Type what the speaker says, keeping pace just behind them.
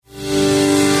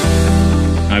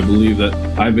I believe that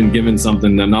I've been given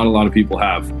something that not a lot of people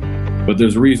have. But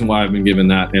there's a reason why I've been given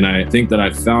that. And I think that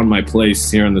I've found my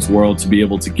place here in this world to be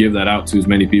able to give that out to as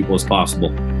many people as possible.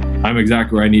 I'm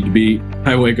exactly where I need to be.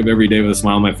 I wake up every day with a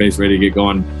smile on my face, ready to get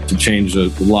going to change a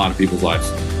lot of people's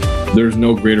lives. There's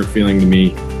no greater feeling to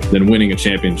me than winning a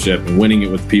championship and winning it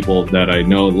with people that I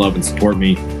know, love, and support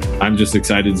me. I'm just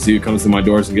excited to see who comes through my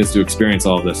doors and gets to experience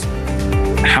all of this.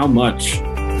 How much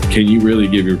can you really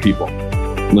give your people?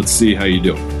 Let's see how you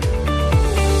do.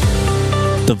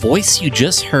 The voice you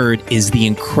just heard is the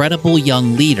incredible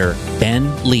young leader,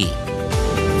 Ben Lee.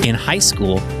 In high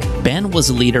school, Ben was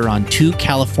a leader on 2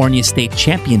 California State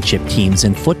Championship teams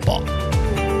in football.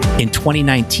 In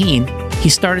 2019, he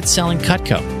started selling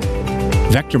Cutco.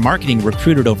 Vector Marketing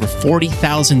recruited over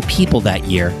 40,000 people that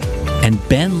year, and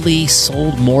Ben Lee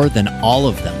sold more than all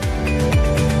of them.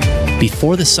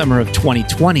 Before the summer of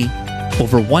 2020,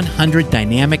 over 100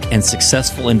 dynamic and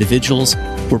successful individuals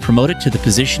were promoted to the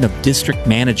position of district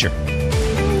manager.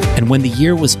 And when the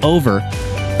year was over,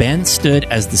 Ben stood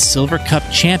as the Silver Cup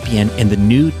champion in the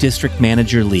new District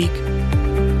Manager League.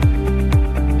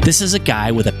 This is a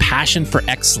guy with a passion for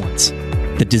excellence,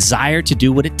 the desire to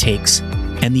do what it takes,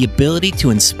 and the ability to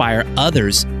inspire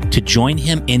others to join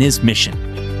him in his mission.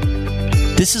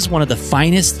 This is one of the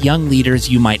finest young leaders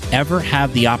you might ever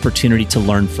have the opportunity to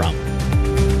learn from.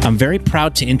 I'm very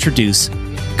proud to introduce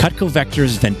Cutco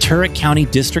Vector's Ventura County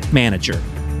District Manager,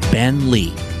 Ben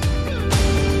Lee.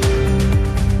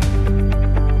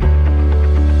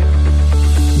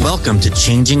 Welcome to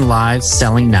Changing Lives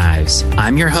Selling Knives.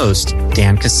 I'm your host,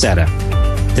 Dan Cassetta.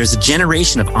 There's a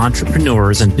generation of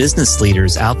entrepreneurs and business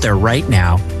leaders out there right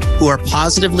now who are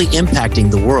positively impacting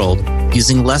the world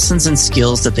using lessons and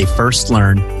skills that they first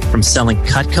learned from selling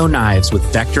Cutco knives with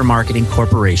Vector Marketing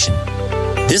Corporation.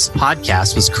 This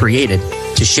podcast was created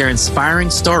to share inspiring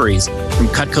stories from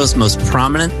Cutco's most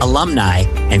prominent alumni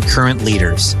and current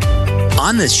leaders.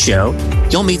 On this show,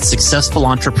 you'll meet successful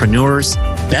entrepreneurs,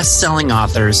 best-selling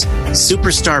authors,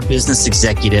 superstar business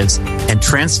executives, and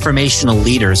transformational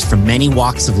leaders from many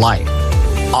walks of life.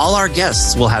 All our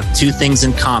guests will have 2 things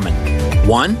in common.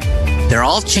 1, they're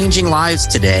all changing lives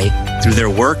today through their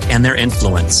work and their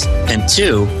influence. And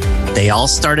 2, they all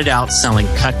started out selling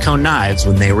Cutco knives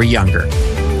when they were younger.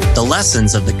 The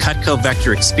lessons of the Cutco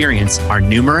Vector experience are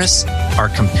numerous, are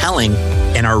compelling,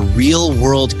 and are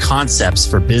real-world concepts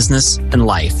for business and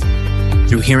life.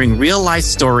 Through hearing real-life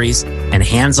stories and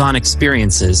hands-on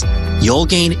experiences, you'll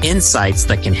gain insights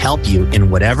that can help you in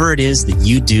whatever it is that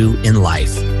you do in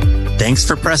life. Thanks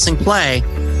for pressing play.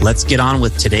 Let's get on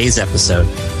with today's episode.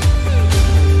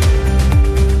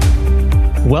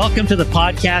 Welcome to the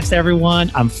podcast,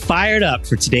 everyone. I'm fired up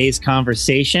for today's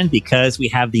conversation because we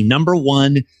have the number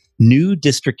 1 new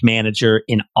district manager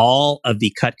in all of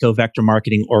the Cutco Vector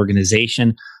Marketing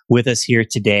organization with us here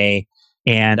today.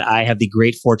 And I have the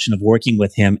great fortune of working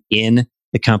with him in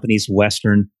the company's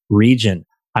Western region.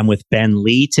 I'm with Ben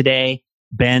Lee today.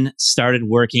 Ben started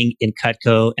working in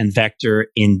Cutco and Vector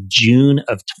in June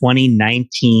of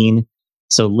 2019.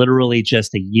 So literally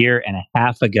just a year and a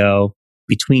half ago.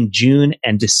 Between June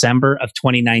and December of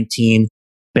 2019,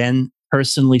 Ben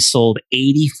personally sold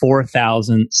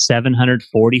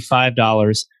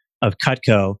 $84,745 of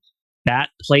Cutco. That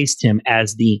placed him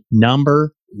as the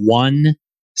number 1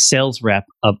 sales rep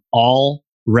of all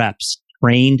reps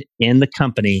trained in the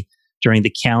company during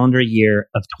the calendar year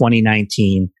of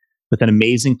 2019 with an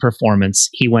amazing performance.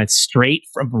 He went straight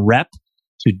from rep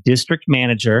to district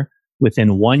manager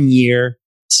within 1 year,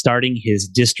 starting his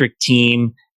district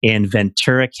team in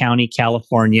Ventura County,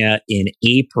 California in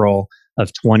April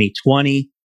of 2020.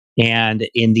 And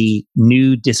in the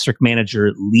new District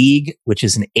Manager League, which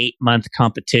is an 8-month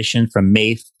competition from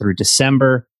May through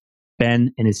December,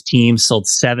 Ben and his team sold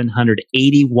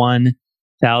 $781,000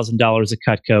 of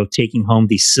Cutco, taking home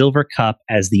the Silver Cup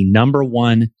as the number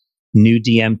 1 new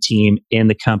DM team in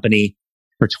the company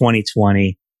for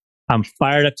 2020. I'm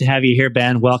fired up to have you here,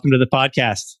 Ben. Welcome to the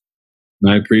podcast.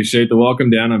 I appreciate the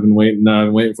welcome, Dan. I've been waiting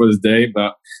for this day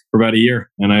for about a year,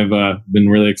 and I've been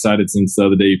really excited since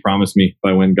the day you promised me if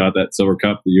I went and got that Silver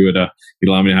Cup that you'd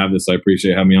allow me to have this. So I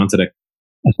appreciate having me on today.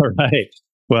 All right.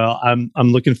 Well,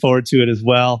 I'm looking forward to it as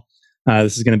well.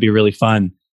 This is going to be really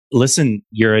fun. Listen,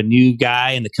 you're a new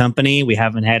guy in the company. We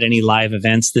haven't had any live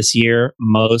events this year.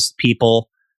 Most people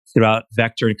throughout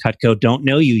Vector and Cutco don't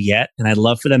know you yet, and I'd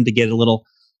love for them to get a little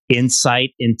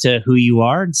insight into who you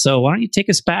are. And so why don't you take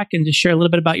us back and just share a little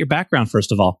bit about your background,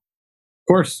 first of all?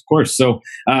 Of course. So,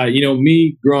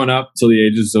 me growing up till the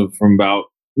ages of from about,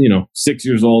 6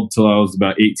 years old till I was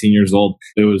about 18 years old,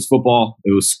 it was football,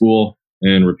 it was school,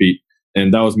 and repeat.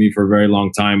 And that was me for a very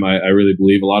long time. I really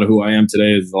believe a lot of who I am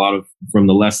today is a lot of from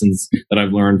the lessons that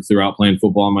I've learned throughout playing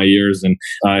football in my years. And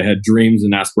I had dreams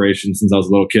and aspirations since I was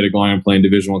a little kid of going and playing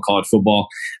Division I college football.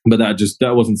 But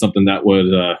that wasn't something that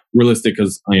was realistic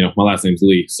because, my last name's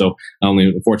Lee. So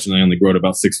unfortunately, I only grew to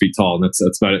about 6 feet tall. And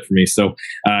that's about it for me. So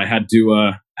I had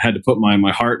to put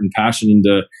my heart and passion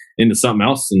into something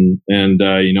else. And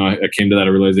I came to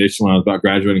that realization when I was about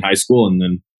graduating high school. And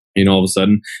then, all of a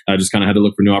sudden, I just kind of had to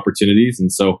look for new opportunities. And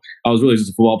so I was really just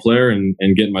a football player and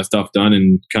getting my stuff done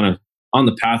and kind of on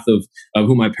the path of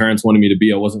who my parents wanted me to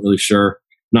be. I wasn't really sure,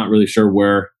 not really sure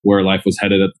where life was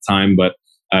headed at the time. But,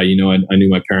 I knew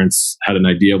my parents had an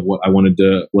idea of what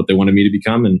they wanted me to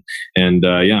become. I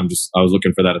was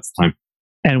looking for that at the time.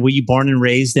 And were you born and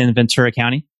raised in Ventura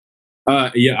County?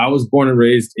 I was born and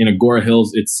raised in Agoura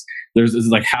Hills. There's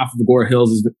like half of Agoura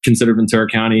Hills is considered Ventura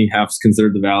County, half's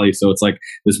considered the Valley. So it's like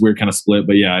this weird kind of split.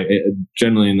 But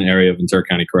generally in the area of Ventura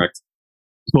County, correct.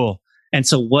 Cool. And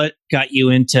so what got you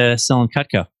into selling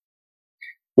Cutco?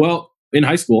 Well, in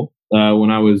high school, when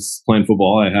I was playing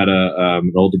football, I had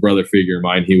an older brother figure of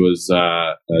mine. He was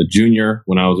a junior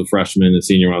when I was a freshman, a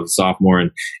senior when I was a sophomore,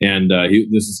 and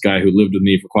this is a guy who lived with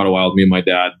me for quite a while, with me and my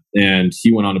dad. And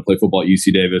he went on to play football at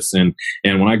UC Davis. And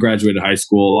when I graduated high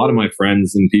school, a lot of my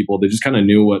friends and people, they just kind of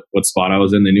knew what spot I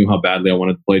was in. They knew how badly I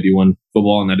wanted to play D1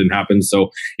 football, and that didn't happen. So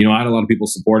I had a lot of people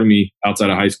supporting me outside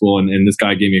of high school. And this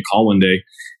guy gave me a call one day,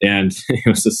 and it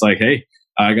was just like, "Hey,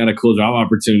 I got a cool job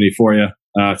opportunity for you."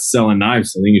 Selling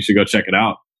knives. I think you should go check it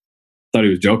out. Thought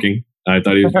he was joking. I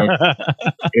thought he was joking. I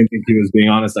didn't think he was being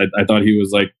honest. I thought he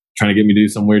was like trying to get me to do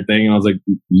some weird thing. And I was like,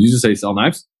 "You just say sell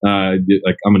knives?"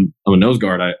 I'm a nose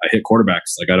guard. I hit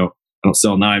quarterbacks. Like I don't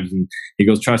sell knives. And he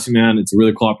goes, "Trust me, man. It's a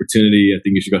really cool opportunity. I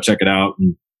think you should go check it out."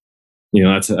 And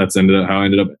that's ended up how I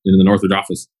ended up in the Northridge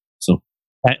office. So,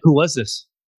 who was this?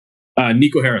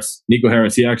 Nico Harris.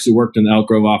 He actually worked in the Elk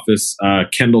Grove office.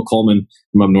 Kendall Coleman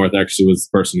from up north actually was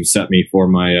the person who set me for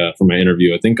my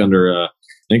interview. I think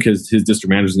his district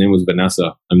manager's name was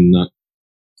Vanessa. I'm not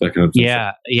that kind of thing.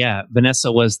 Yeah.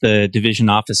 Vanessa was the division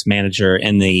office manager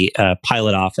in the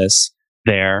pilot office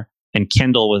there, and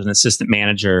Kendall was an assistant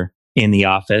manager in the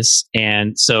office.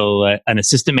 And so an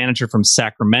assistant manager from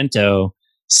Sacramento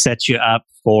set you up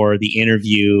for the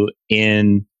interview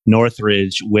in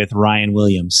Northridge with Ryan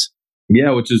Williams.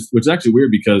 Yeah, which is actually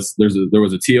weird because there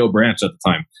was a TO branch at the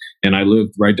time, and I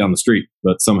lived right down the street.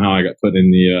 But somehow I got put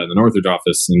in the Northridge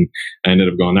office, and I ended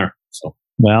up going there. So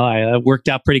it worked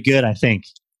out pretty good, I think.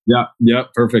 Yeah,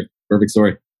 perfect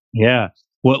story. Yeah.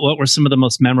 What were some of the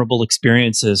most memorable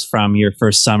experiences from your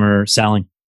first summer selling?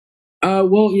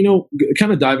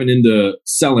 Kind of diving into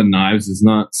selling knives is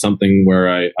not something where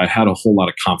I had a whole lot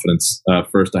of confidence.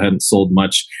 First, I hadn't sold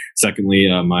much. Secondly,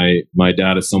 my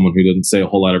dad is someone who didn't say a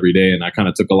whole lot every day, and I kind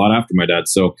of took a lot after my dad.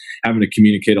 So having to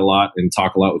communicate a lot and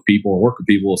talk a lot with people and work with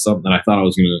people was something that I thought I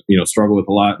was going to, struggle with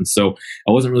a lot. And so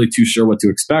I wasn't really too sure what to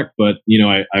expect. But,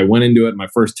 I went into it. My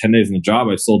first 10 days in the job,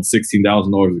 I sold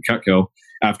 $16,000 of Cutco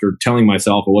after telling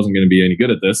myself I wasn't going to be any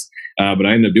good at this. But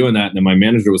I ended up doing that. And then my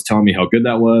manager was telling me how good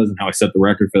that was and how I set the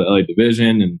record for the LA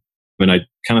division. And when I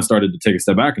kind of started to take a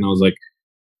step back and I was like,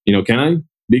 can I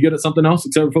be good at something else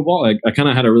except for football? I kind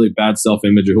of had a really bad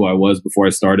self-image of who I was before I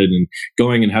started, and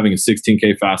going and having a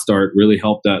 16K fast start really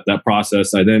helped that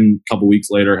process. I then, a couple weeks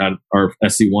later, had our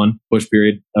SC1 push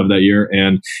period of that year.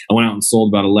 And I went out and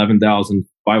sold about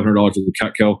 $11,500 of the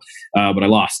Cutco, but I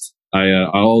lost.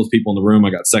 All those people in the room, I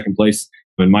got second place.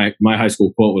 And my high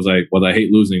school quote was I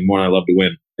hate losing more than I love to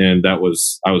win. And I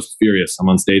was furious. I'm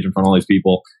on stage in front of all these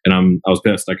people, and I was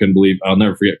pissed. I couldn't believe. I'll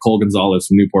never forget Cole Gonzalez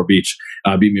from Newport Beach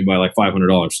beat me by like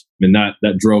 $500. And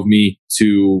that drove me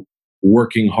to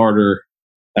working harder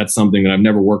at something that I've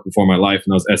never worked before in my life,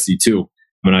 and that was SC2.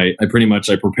 And I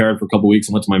prepared for a couple of weeks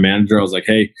and went to my manager. I was like,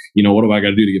 "Hey, what do I got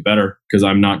to do to get better? Because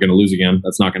I'm not going to lose again.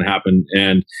 That's not going to happen."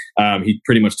 And he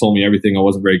pretty much told me everything I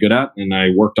wasn't very good at. And I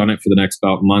worked on it for the next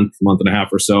about month and a half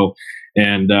or so.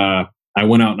 And I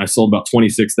went out and I sold about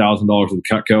 $26,000 of the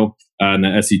Cutco in the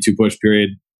SC2 push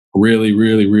period. Really,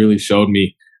 really, really showed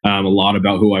me a lot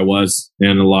about who I was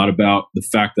and a lot about the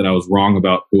fact that I was wrong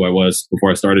about who I was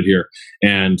before I started here.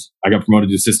 And I got promoted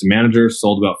to assistant manager,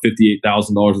 sold about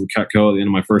 $58,000 of Cutco at the end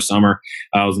of my first summer.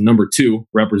 I was a number 2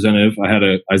 representative. I had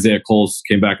Isaiah Coles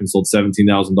came back and sold $17,000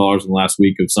 in the last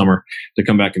week of summer to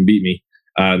come back and beat me.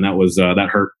 And that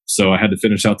hurt. So I had to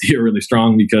finish out the year really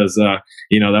strong because, that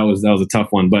was a tough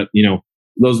one. But,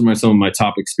 those are some of my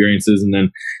top experiences. And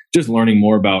then just learning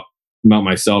more about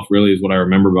myself really is what I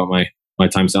remember about my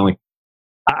time selling.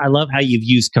 I love how you've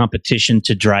used competition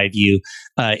to drive you.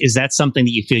 Is that something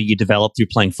that you feel you developed through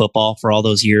playing football for all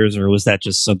those years, or was that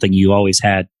just something you always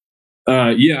had?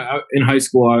 In high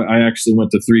school, I actually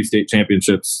went to 3 state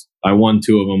championships. I won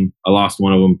 2 of them. I lost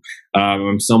 1 of them.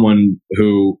 I'm someone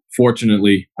who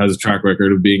fortunately has a track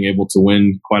record of being able to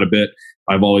win quite a bit.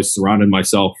 I've always surrounded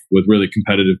myself with really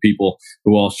competitive people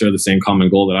who all share the same common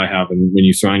goal that I have. And when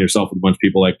you surround yourself with a bunch of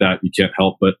people like that, you can't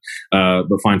help but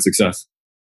find success.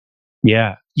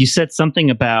 Yeah. You said something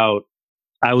about,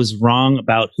 I was wrong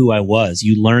about who I was.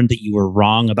 You learned that you were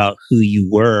wrong about who you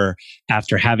were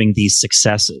after having these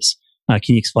successes.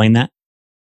 Can you explain that?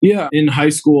 Yeah. In high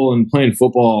school and playing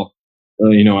football,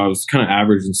 I was kind of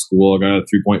average in school. I got a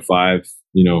 3.5,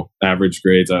 average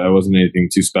grades. I wasn't anything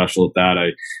too special at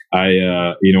that.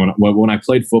 When I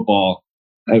played football,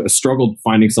 I struggled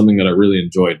finding something that I really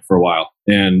enjoyed for a while.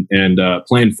 And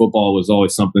playing football was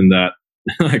always something that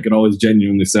I could always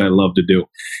genuinely say I love to do.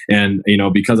 And,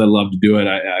 because I love to do it,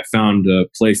 I found a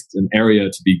place, an area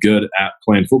to be good at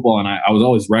playing football. And I was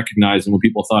always recognized. And when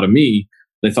people thought of me,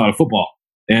 they thought of football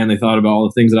and they thought about all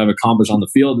the things that I've accomplished on the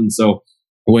field. And so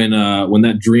when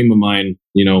that dream of mine,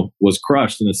 was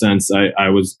crushed in a sense, I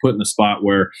was put in a spot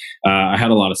where I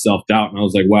had a lot of self-doubt, and I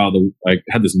was like, wow, I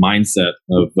had this mindset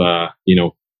of,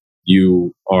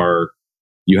 you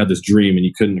had this dream and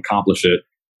you couldn't accomplish it.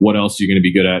 What else are you going to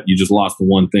be good at? You just lost the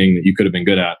one thing that you could have been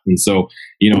good at. And so,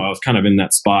 I was kind of in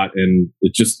that spot, and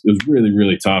it was really,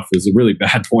 really tough. It was a really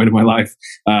bad point in my life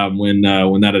when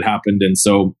that had happened. And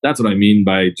so that's what I mean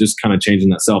by just kind of changing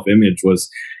that self-image was,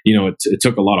 it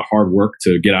took a lot of hard work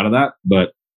to get out of that,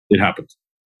 but it happened.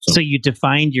 So you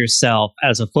defined yourself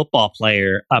as a football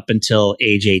player up until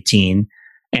age 18.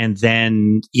 And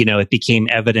then, it became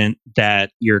evident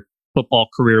that your football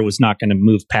career was not going to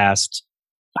move past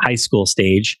high school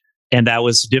stage, and that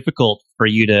was difficult for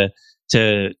you to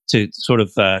sort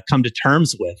of come to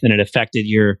terms with, and it affected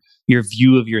your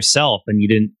view of yourself, and you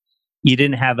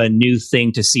didn't have a new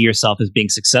thing to see yourself as being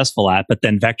successful at. But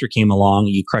then Vector came along,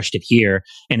 you crushed it here,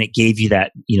 and it gave you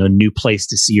that new place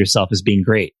to see yourself as being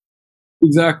great.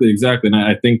 Exactly. And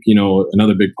I think,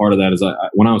 another big part of that is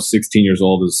when I was 16 years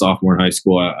old as a sophomore in high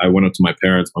school, I went up to my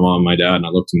parents, my mom and my dad, and I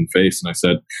looked them in the face and I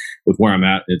said, with where I'm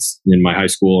at, it's in my high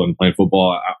school and playing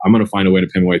football, I'm going to find a way to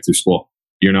pay my way through school.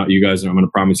 I'm going to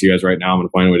promise you guys right now, I'm going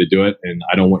to find a way to do it. And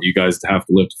I don't want you guys to have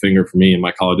to lift a finger for me in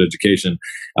my college education.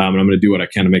 And I'm going to do what I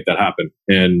can to make that happen.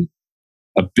 And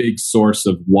a big source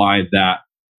of why that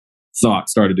thought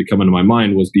started to come into my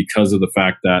mind was because of the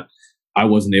fact that I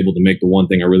wasn't able to make the one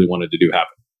thing I really wanted to do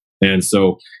happen. And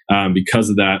so because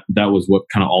of that, that was what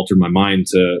kind of altered my mind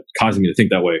to causing me to think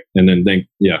that way. And then think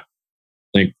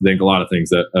a lot of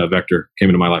things that Vector came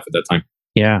into my life at that time.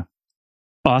 Yeah.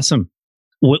 Awesome.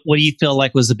 What do you feel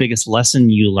like was the biggest lesson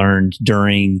you learned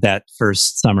during that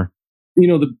first summer?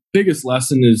 The biggest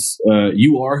lesson is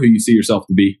you are who you see yourself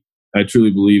to be. I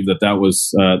truly believe that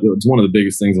was it's one of the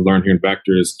biggest things I learned here in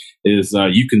Vector is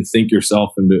you can think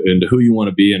yourself into who you want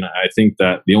to be. And I think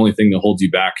that the only thing that holds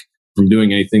you back from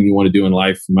doing anything you want to do in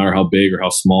life, no matter how big or how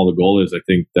small the goal is, I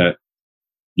think that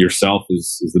yourself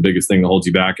is the biggest thing that holds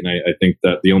you back. And I think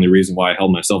that the only reason why I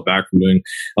held myself back from doing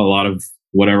a lot of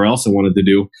whatever else I wanted to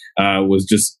do was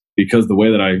just because the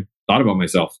way that I thought about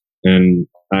myself. And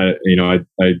I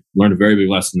learned a very big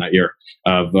lesson that year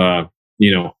of the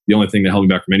only thing that held me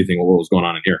back from anything was what was going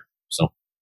on in here. So,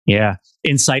 yeah,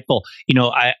 insightful.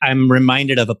 I'm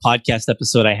reminded of a podcast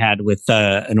episode I had with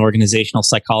an organizational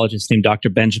psychologist named Dr.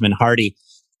 Benjamin Hardy,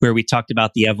 where we talked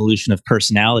about the evolution of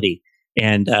personality.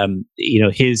 And,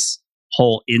 his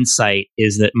whole insight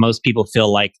is that most people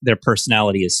feel like their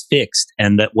personality is fixed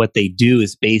and that what they do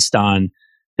is based on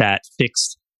that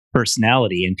fixed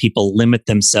personality. And people limit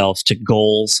themselves to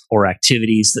goals or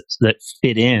activities that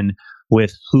fit in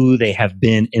with who they have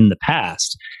been in the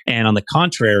past. And on the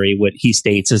contrary, what he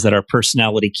states is that our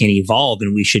personality can evolve,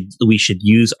 and we should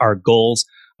use our goals,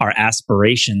 our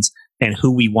aspirations, and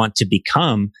who we want to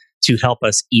become to help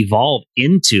us evolve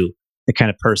into the kind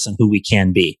of person who we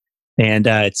can be. And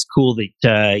it's cool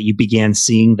that you began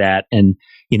seeing that and,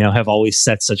 have always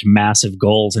set such massive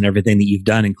goals in everything that you've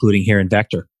done, including here in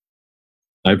Vector.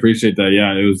 I appreciate that.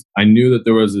 Yeah, I knew that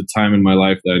there was a time in my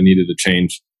life that I needed to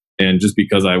change. And just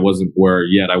because I wasn't where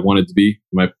yet I wanted to be,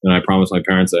 and I promised my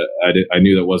parents that I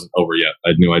knew that wasn't over yet.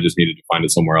 I knew I just needed to find it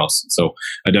somewhere else. So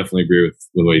I definitely agree with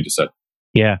what you just said.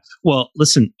 Yeah. Well,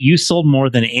 listen, you sold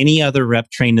more than any other rep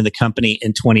trained in the company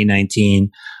in 2019.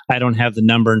 I don't have the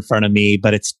number in front of me,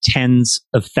 but it's tens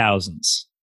of thousands,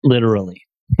 literally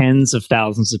tens of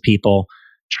thousands of people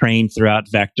trained throughout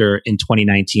Vector in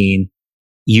 2019.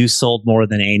 You sold more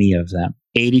than any of them,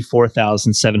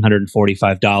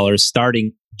 $84,745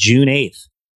 starting June 8th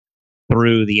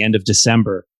through the end of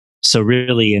December. So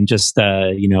really in just,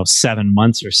 7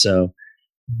 months or so,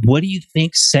 What do you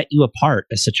think set you apart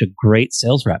as such a great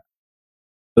sales rep?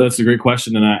 That's a great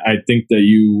question. And I think that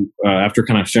you, after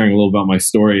kind of sharing a little about my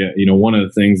story, one of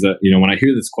the things that, when I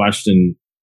hear this question,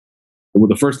 well,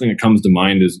 the first thing that comes to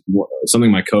mind is something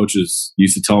my coaches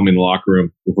used to tell me in the locker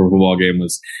room before a football game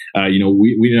was,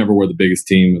 we never were the biggest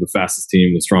team or the fastest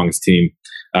team, the strongest team.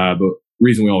 But the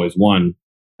reason we always won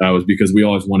was because we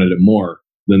always wanted it more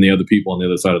than the other people on the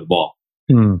other side of the ball.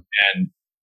 And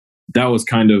that was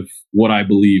kind of what I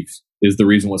believe is the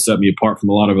reason what set me apart from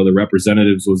a lot of other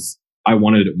representatives was I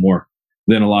wanted it more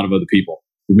than a lot of other people,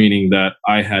 meaning that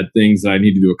I had things that I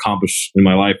needed to accomplish in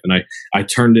my life. And I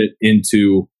turned it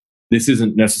into, this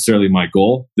isn't necessarily my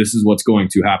goal. This is what's going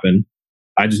to happen.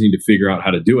 I just need to figure out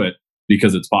how to do it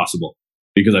because it's possible.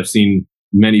 Because I've seen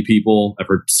many people, I've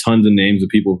heard tons of names of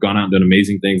people who've gone out and done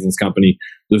amazing things in this company.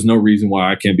 There's no reason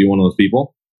why I can't be one of those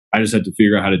people. I just had to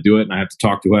figure out how to do it, and I have to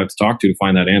talk to who I have to talk to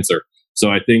find that answer. So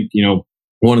I think,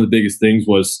 one of the biggest things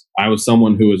was I was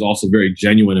someone who was also very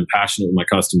genuine and passionate with my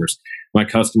customers. My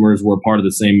customers were part of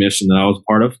the same mission that I was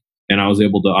part of, and I was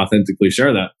able to authentically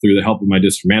share that through the help of my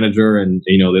district manager and,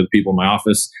 the people in my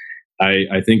office.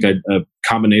 I think a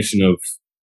combination of,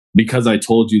 because I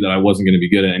told you that I wasn't going to be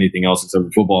good at anything else except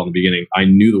for football in the beginning, I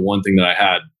knew the one thing that I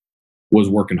had was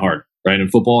working hard. Right. In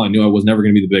football, I knew I was never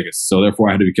going to be the biggest. So therefore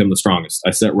I had to become the strongest. I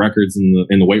set records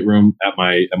in the weight room at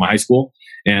my high school.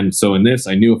 And so in this,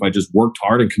 I knew if I just worked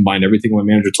hard and combined everything my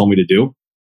manager told me to do,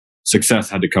 success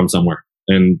had to come somewhere.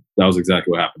 And that was exactly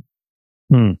what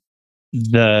happened.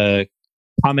 The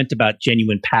comment about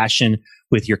genuine passion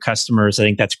with your customers, I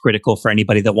think that's critical for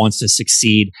anybody that wants to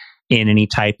succeed in any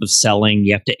type of selling.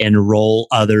 You have to enroll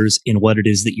others in what it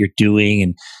is that you're doing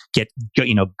and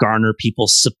garner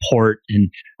people's support. And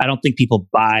I don't think people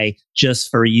buy just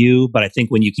for you, but I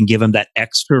think when you can give them that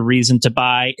extra reason to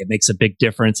buy, it makes a big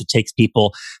difference. It takes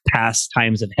people past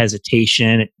times of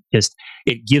hesitation.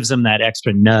 It gives them that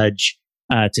extra nudge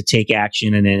to take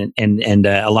action, and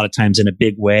a lot of times in a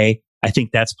big way. I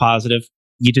think that's positive.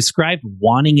 You described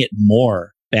wanting it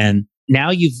more, Ben. Now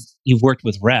you've worked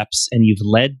with reps and you've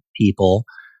led people.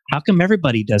 How come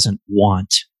everybody doesn't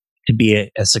want to be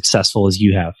as successful as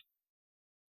you have?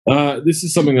 This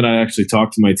is something that I actually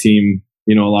talked to my team,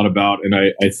 a lot about. And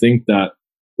I think that,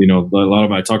 a lot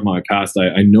of I talk about my past,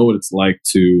 I know what it's like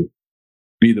to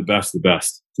be the best,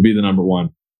 to be the number one.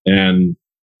 And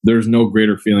there's no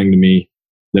greater feeling to me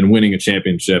than winning a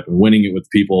championship and winning it with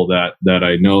people that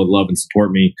I know, love, and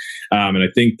support me. And I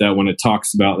think that when it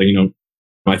talks about,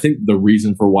 I think the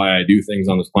reason for why I do things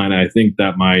on this planet, I think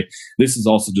that this is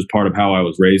also just part of how I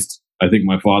was raised. I think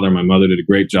my father and my mother did a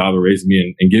great job of raising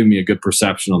me and giving me a good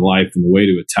perception on life and the way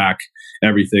to attack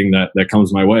everything that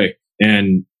comes my way.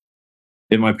 And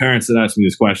if my parents had asked me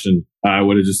this question, I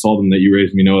would have just told them that you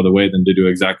raised me no other way than to do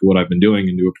exactly what I've been doing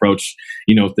and to approach,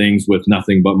 things with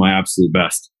nothing but my absolute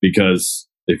best. Because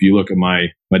if you look at my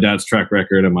dad's track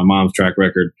record and my mom's track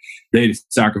record, they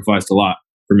sacrificed a lot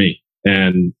for me.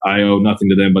 And I owe nothing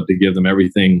to them but to give them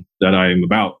everything that I am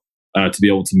about to be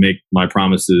able to make my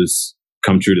promises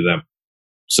come true to them.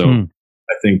 So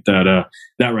I think that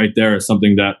that right there is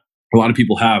something that a lot of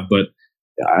people have, but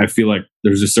I feel like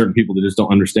there's just certain people that just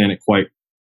don't understand it quite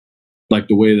like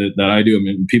the way that I do. I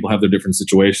mean, people have their different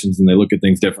situations and they look at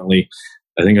things differently.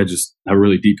 I think I just have a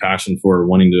really deep passion for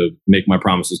wanting to make my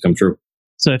promises come true.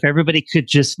 So if everybody could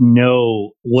just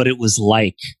know what it was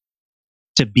like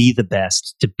to be the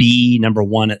best, to be number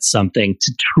one at something,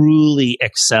 to truly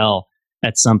excel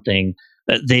at something,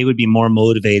 they would be more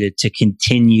motivated to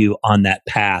continue on that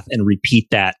path and repeat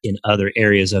that in other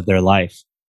areas of their life.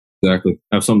 Exactly.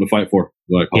 Have something to fight for.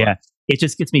 Yeah. It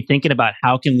just gets me thinking about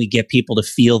how can we get people to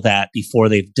feel that before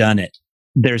they've done it.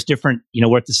 There's different,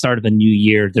 we're at the start of a new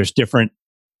year. There's different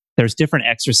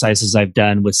exercises I've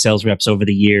done with sales reps over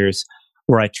the years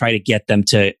where I try to get them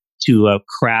to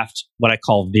craft what I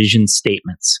call vision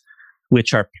statements,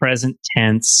 which are present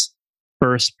tense,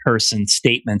 first person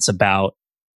statements about,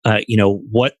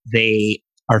 what they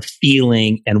are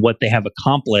feeling and what they have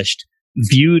accomplished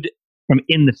viewed from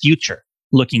in the future,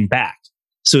 looking back.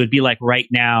 So it'd be like right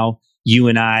now, you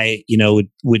and I,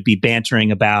 would be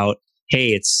bantering about,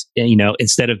 hey, it's,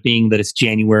 instead of being that it's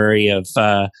January of,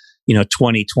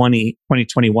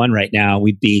 2021 right now,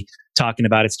 we'd be talking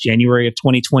about it's January of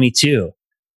 2022,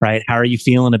 right? How are you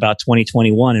feeling about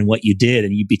 2021 and what you did?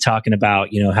 And you'd be talking about,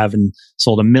 having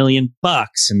sold $1 million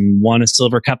and won a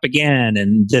silver cup again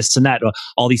and this and that,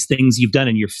 all these things you've done,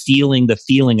 and you're feeling the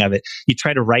feeling of it. You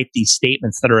try to write these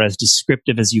statements that are as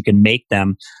descriptive as you can make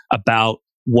them about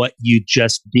what you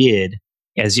just did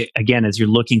as you're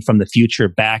looking from the future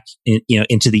back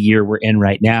into the year we're in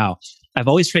right now. I've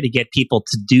always tried to get people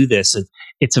to do this.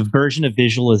 It's a version of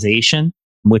visualization,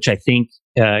 which I think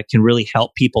can really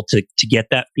help people to get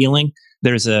that feeling.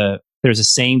 There's a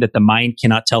saying that the mind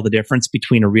cannot tell the difference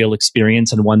between a real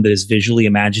experience and one that is visually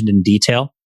imagined in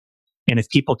detail. And if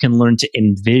people can learn to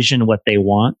envision what they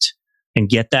want and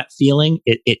get that feeling,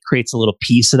 it creates a little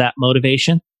piece of that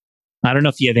motivation. I don't know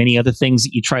if you have any other things that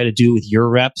you try to do with your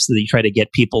reps that you try to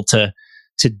get people to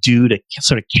do to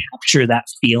sort of capture that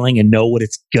feeling and know what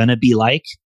it's gonna be like.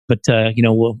 But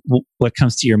what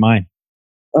comes to your mind?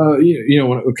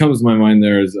 What comes to my mind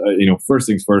there is, first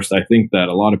things first. I think that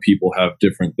a lot of people have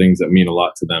different things that mean a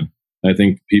lot to them. I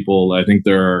think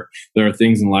there are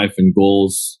things in life and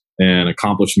goals and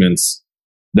accomplishments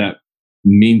that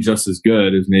mean just as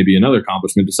good as maybe another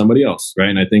accomplishment to somebody else, right?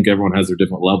 And I think everyone has their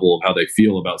different level of how they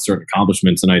feel about certain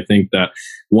accomplishments. And I think that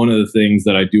one of the things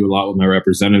that I do a lot with my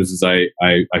representatives is I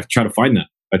try to find that.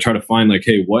 I try to find like,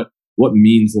 hey, what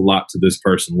means a lot to this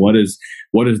person? What is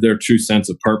their true sense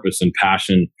of purpose and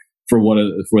passion for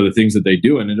the things that they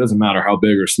do? And it doesn't matter how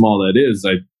big or small that is.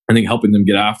 I think helping them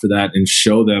get after that and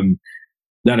show them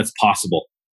that it's possible.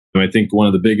 And I think one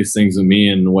of the biggest things in me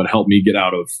and what helped me get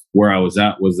out of where I was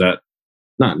at was that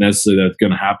not necessarily that it's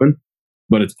going to happen,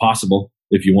 but it's possible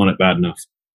if you want it bad enough.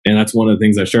 And that's one of the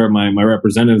things I share with my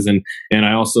representatives. And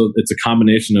I also, it's a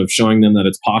combination of showing them that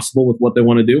it's possible with what they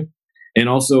want to do and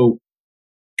also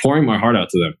pouring my heart out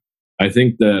to them. I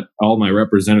think that all my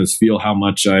representatives feel how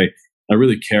much I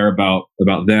really care about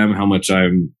them, how much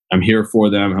I'm here for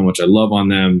them, how much I love on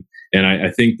them. And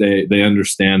I think they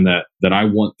understand that I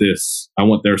want this. I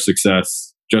want their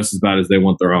success just as bad as they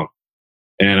want their own.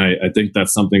 And I think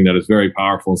that's something that is very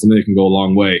powerful, something that can go a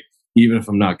long way, even if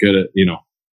I'm not good at,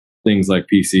 things like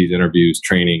PCs, interviews,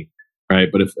 training, right?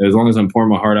 But as long as I'm pouring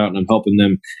my heart out and I'm helping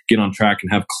them get on track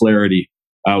and have clarity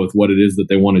with what it is that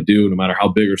they want to do, no matter how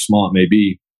big or small it may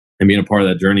be, and being a part of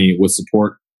that journey with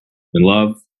support and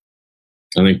love,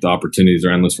 I think the opportunities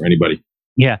are endless for anybody.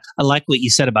 Yeah, I like what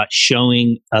you said about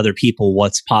showing other people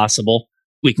what's possible.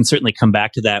 We can certainly come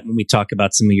back to that when we talk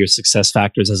about some of your success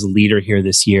factors as a leader here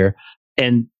this year.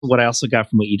 And what I also got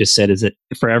from what you just said is that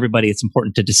for everybody, it's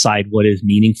important to decide what is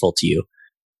meaningful to you,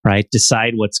 right?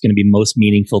 Decide what's going to be most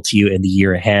meaningful to you in the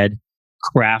year ahead.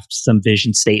 Craft some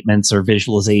vision statements or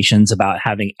visualizations about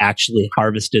having actually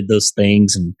harvested those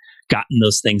things and gotten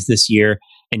those things this year,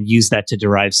 and use that to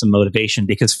derive some motivation.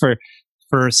 Because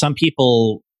for some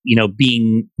people,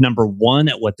 being number one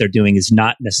at what they're doing is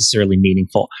not necessarily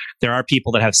meaningful. There are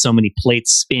people that have so many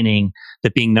plates spinning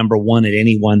that being number one at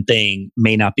any one thing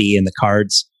may not be in the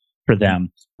cards for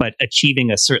them. But achieving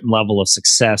a certain level of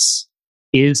success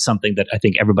is something that I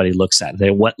think everybody looks at.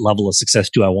 What level of success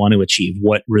do I want to achieve?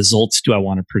 What results do I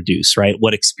want to produce, right?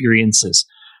 What experiences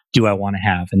do I want to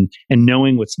have? And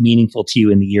knowing what's meaningful to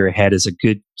you in the year ahead is a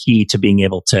good key to being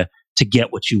able to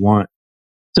get what you want.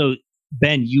 So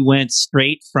Ben, you went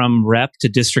straight from rep to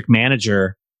district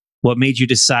manager. What made you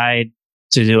decide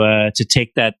to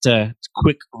take that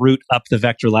quick route up the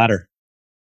vector ladder?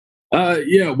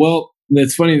 Well,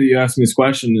 it's funny that you asked me this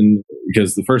question, and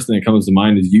because the first thing that comes to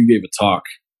mind is you gave a talk.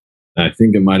 I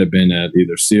think it might have been at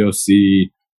either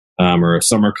COC or a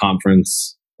summer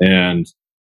conference. And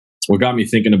what got me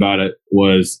thinking about it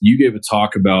was you gave a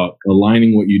talk about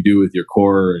aligning what you do with your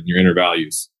core and your inner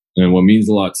values and what means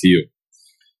a lot to you.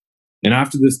 And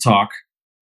after this talk,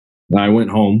 I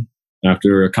went home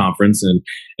after a conference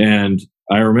and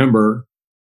I remember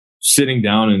sitting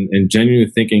down and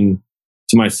genuinely thinking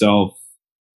to myself,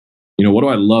 what do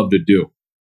I love to do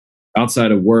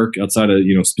outside of work, outside of,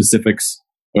 specifics,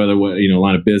 whether,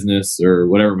 line of business or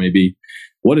whatever it may be.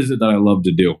 What is it that I love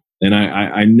to do? And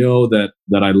I know that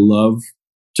I love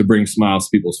to bring smiles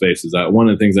to people's faces. One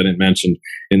of the things I didn't mention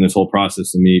in this whole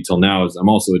process of me till now is I'm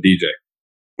also a DJ.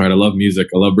 Right, I love music.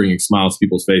 I love bringing smiles to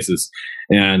people's faces,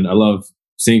 and I love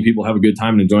seeing people have a good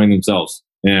time and enjoying themselves.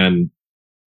 And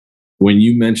when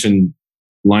you mentioned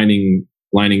lining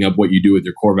up what you do with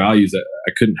your core values,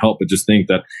 I couldn't help but just think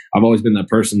that I've always been that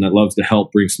person that loves to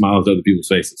help bring smiles to other people's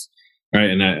faces. Right.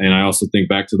 And I also think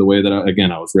back to the way that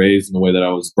I was raised and the way that I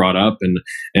was brought up.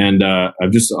 And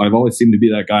I've always seemed to be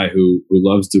that guy who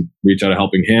loves to reach out a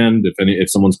helping hand. If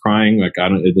someone's crying,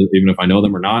 even if I know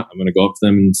them or not, I'm going to go up to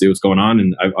them and see what's going on.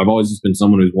 And I've always just been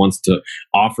someone who wants to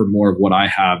offer more of what I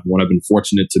have, what I've been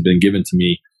fortunate to been given to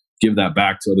me, give that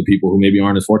back to other people who maybe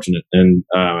aren't as fortunate. And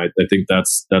I think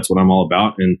that's what I'm all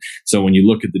about. And so when you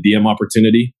look at the DM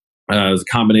opportunity, it's a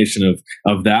combination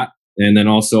of that. And then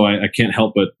also, I can't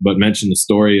help but mention the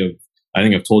story of, I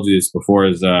think I've told you this before,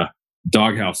 is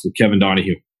Doghouse with Kevin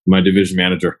Donahue, my division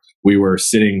manager. We were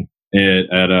sitting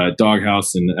at a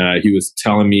Doghouse, and he was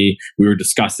telling me, we were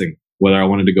discussing whether I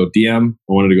wanted to go DM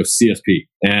or wanted to go CSP.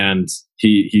 And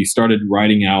he started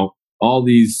writing out all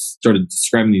these, started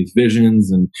describing these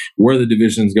visions and where the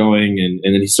division's going.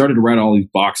 And then he started to write all these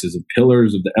boxes of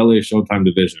pillars of the LA Showtime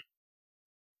division.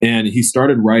 And he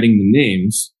started writing the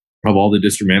names of all the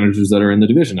district managers that are in the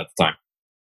division at the time.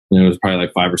 And there was probably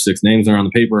like 5 or 6 names there on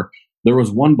the paper. There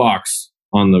was one box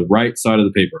on the right side of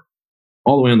the paper,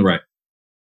 all the way on the right.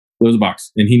 There was a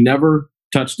box. And he never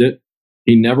touched it.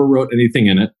 He never wrote anything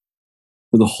in it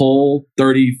for the whole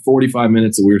 30, 45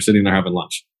 minutes that we were sitting there having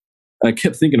lunch. I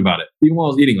kept thinking about it, even while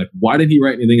I was eating. Like, why did he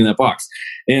write anything in that box?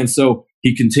 And so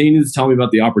he continued to tell me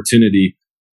about the opportunity.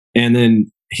 And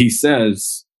then he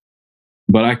says,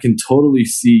 but I can totally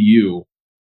see you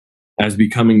as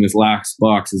becoming this last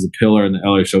box as a pillar in the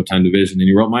LA Showtime division. And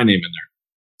he wrote my name in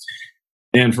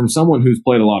there. And from someone who's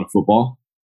played a lot of football,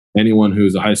 anyone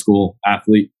who's a high school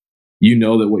athlete, you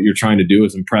know that what you're trying to do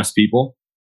is impress people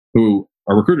who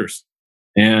are recruiters.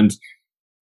 And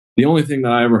the only thing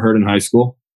that I ever heard in high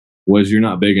school was, you're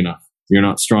not big enough, you're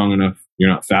not strong enough, you're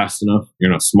not fast enough,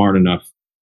 you're not smart enough.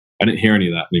 I didn't hear any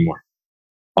of that anymore.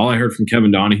 All I heard from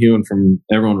Kevin Donahue and from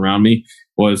everyone around me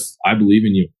was, I believe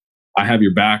in you. I have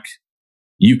your back.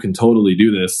 You can totally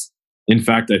do this. In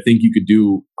fact, I think you could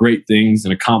do great things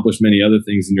and accomplish many other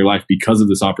things in your life because of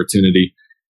this opportunity.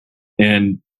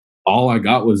 And all I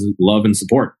got was love and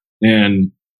support.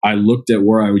 And I looked at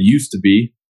where I used to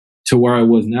be to where I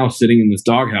was now, sitting in this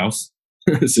doghouse,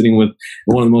 sitting with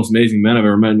one of the most amazing men I've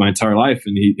ever met in my entire life.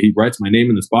 And he writes my name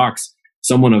in this box,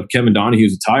 someone of Kevin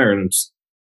Donahue's attire. And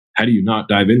how do you not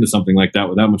dive into something like that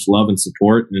with that much love and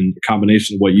support and the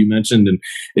combination of what you mentioned? And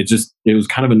it was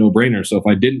kind of a no-brainer. So if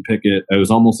I didn't pick it, it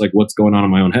was almost like, what's going on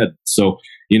in my own head? So,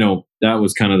 that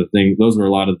was kind of the thing. Those were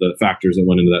a lot of the factors that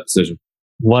went into that decision.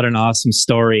 What an awesome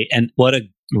story. And what a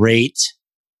great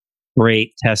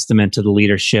testament to the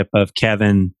leadership of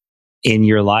Kevin in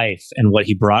your life and what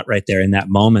he brought right there in that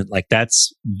moment. Like,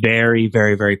 that's very,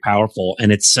 very, very powerful.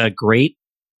 And it's a great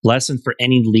lesson for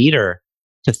any leader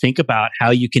to think about how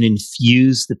you can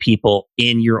infuse the people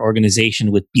in your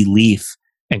organization with belief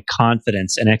and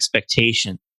confidence and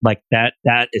expectation. Like that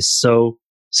is so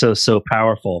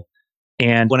powerful.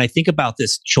 And when I think about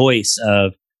this choice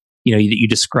of, you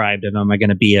described, am I going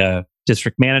to be a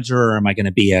district manager or am I going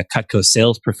to be a Cutco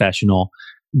sales professional?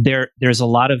 There's a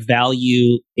lot of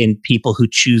value in people who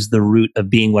choose the route of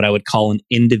being what I would call an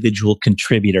individual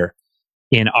contributor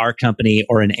in our company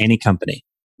or in any company.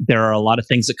 There are a lot of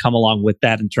things that come along with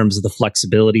that in terms of the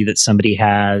flexibility that somebody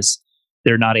has.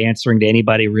 They're not answering to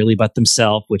anybody really but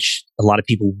themselves, which a lot of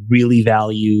people really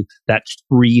value that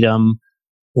freedom.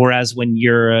 Whereas when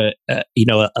you're a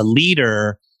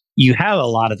leader, you have a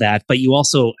lot of that, but you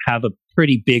also have a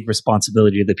pretty big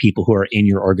responsibility to the people who are in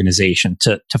your organization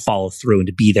to follow through and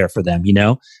to be there for them,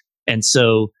 And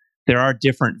so there are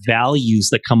different values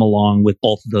that come along with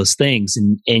both of those things.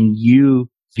 And you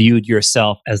viewed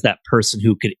yourself as that person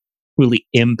who could really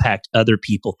impact other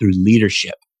people through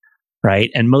leadership, right?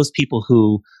 And most people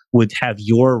who would have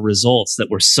your results that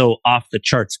were so off the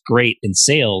charts great in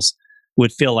sales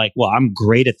would feel like, well, I'm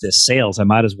great at this sales. I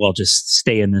might as well just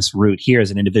stay in this route here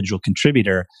as an individual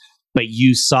contributor. But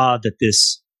you saw that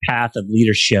this path of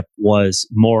leadership was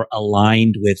more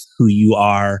aligned with who you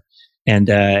are. And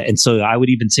so I would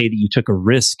even say that you took a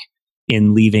risk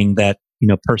in leaving that,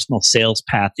 personal sales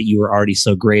path that you were already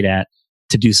so great at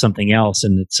to do something else.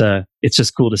 And it's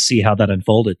just cool to see how that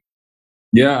unfolded.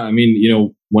 Yeah. I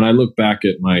mean, when I look back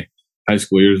at my high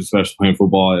school years, especially playing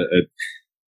football,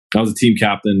 I was a team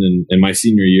captain, and in my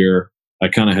senior year, I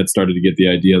kind of had started to get the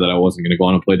idea that I wasn't going to go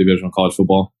on and play divisional college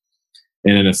football.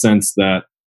 And in a sense that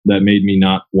made me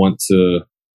not want to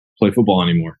play football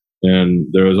anymore. And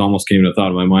there was almost came a thought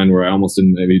in my mind where I almost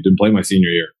didn't play my senior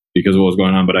year because of what was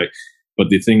going on. But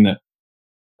the thing that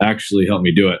actually helped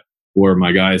me do it were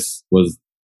my guys, was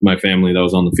my family that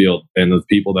was on the field and the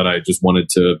people that I just wanted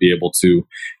to be able to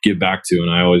give back to. And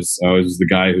I always was the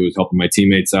guy who was helping my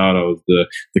teammates out. I was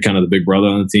the kind of the big brother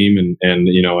on the team. And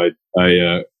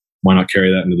I why not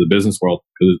carry that into the business world?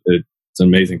 Because it's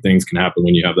amazing things can happen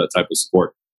when you have that type of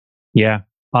support. Yeah.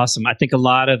 Awesome. I think a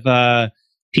lot of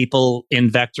people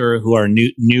in Vector who are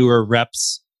newer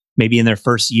reps, maybe in their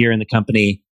first year in the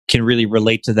company, can really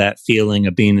relate to that feeling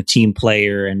of being a team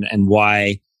player and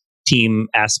why team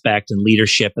aspect and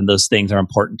leadership and those things are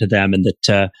important to them, and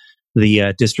that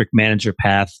the district manager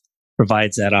path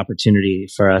provides that opportunity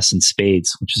for us in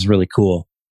spades, which is really cool.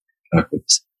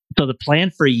 So the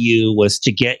plan for you was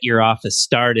to get your office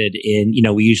started in,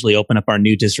 we usually open up our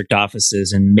new district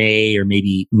offices in May or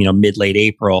maybe, mid-late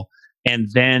April. And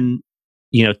then,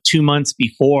 2 months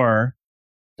before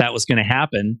that was going to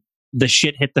happen, the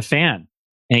shit hit the fan.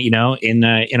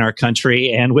 in our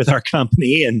country and with our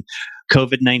company. And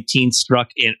COVID-19 struck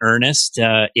in earnest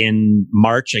in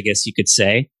March, I guess you could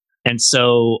say. And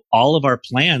so all of our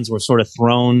plans were sort of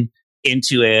thrown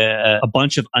into a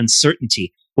bunch of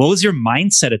uncertainty. What was your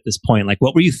mindset at this point? Like,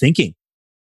 what were you thinking?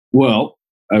 Well,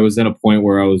 I was at a point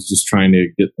where I was just trying to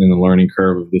get in the learning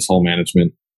curve of this whole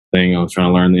management thing. I was trying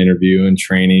to learn the interview and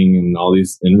training and all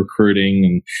these and recruiting.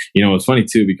 And, it's funny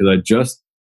too, because I just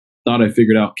thought I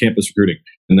figured out campus recruiting,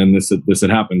 and then this had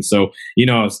happened. So,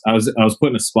 I was put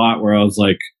in a spot where I was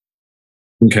like,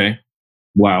 okay,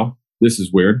 wow, this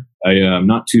is weird. I'm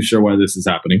not too sure why this is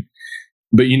happening.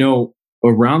 But,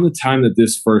 around the time that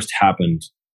this first happened,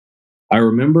 I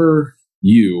remember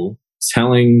you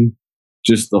telling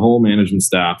just the whole management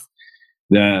staff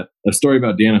that a story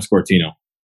about Deanna Scortino,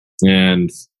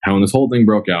 and how when this whole thing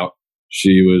broke out,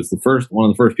 she was one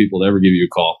of the first people to ever give you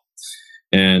a call.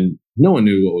 And no one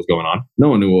knew what was going on. No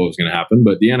one knew what was going to happen.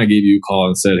 But Deanna gave you a call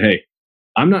and said, hey,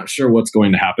 I'm not sure what's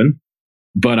going to happen,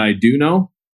 but I do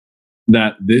know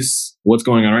that what's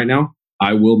going on right now,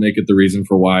 I will make it the reason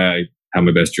for why I have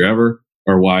my best year ever,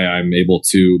 or why I'm able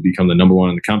to become the number one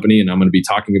in the company. And I'm going to be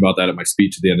talking about that at my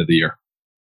speech at the end of the year.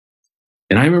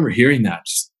 And I remember hearing that,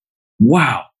 just,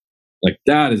 wow, like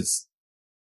that is,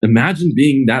 imagine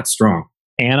being that strong.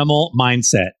 Animal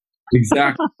mindset.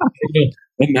 Exactly.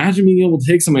 Imagine being able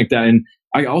to take something like that. And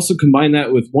I also combine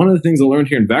that with one of the things I learned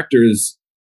here in Vector is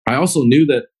I also knew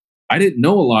that I didn't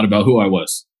know a lot about who I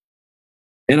was.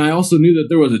 And I also knew that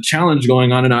there was a challenge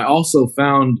going on. And I also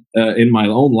found in my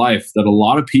own life that a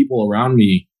lot of people around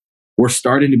me were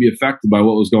starting to be affected by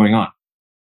what was going on.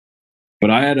 But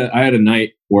I had a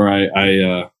night where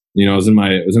I was in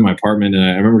my apartment, and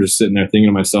I remember just sitting there thinking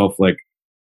to myself, like,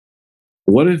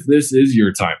 what if this is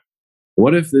your time?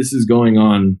 What if this is going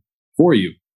on for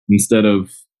you instead of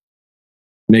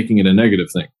making it a negative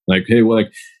thing? Like, hey, well,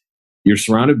 like, you're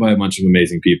surrounded by a bunch of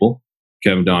amazing people.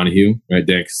 Kevin Donahue, right?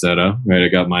 Dan Cassetta, right? I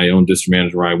got my own district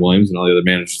manager, Ryan Williams, and all the other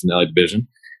managers in the LA division.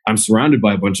 I'm surrounded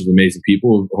by a bunch of amazing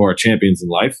people who are champions in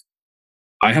life.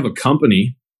 I have a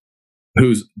company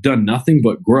who's done nothing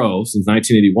but grow since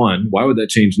 1981. Why would that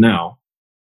change now?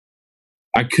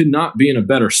 I could not be in a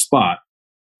better spot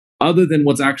other than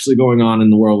what's actually going on in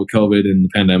the world with COVID and the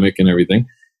pandemic and everything.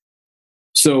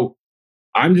 So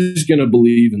I'm just going to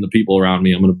believe in the people around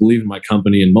me. I'm going to believe in my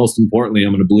company. And most importantly,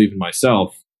 I'm going to believe in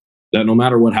myself, that no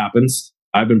matter what happens,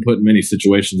 I've been put in many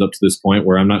situations up to this point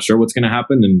where I'm not sure what's going to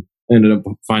happen, and ended up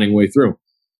finding a way through.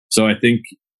 So I think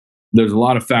there's a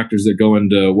lot of factors that go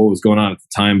into what was going on at the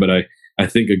time, but I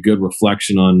think a good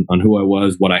reflection on who I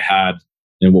was, what I had,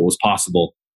 and what was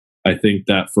possible. I think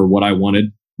that for what I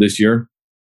wanted this year,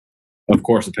 of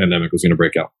course, the pandemic was going to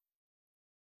break out.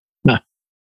 Huh.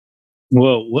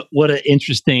 Well, what an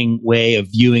interesting way of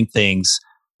viewing things.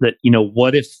 That,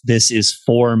 what if this is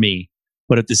for me?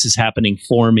 What if this is happening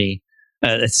for me?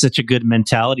 It's such a good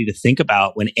mentality to think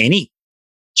about when any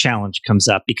challenge comes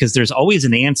up, because there's always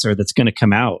an answer that's going to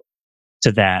come out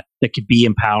to that could be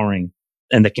empowering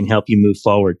and that can help you move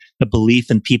forward. The belief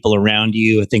in people around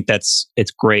you, I think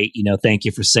it's great. Thank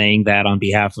you for saying that on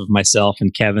behalf of myself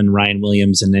and Kevin, Ryan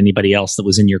Williams, and anybody else that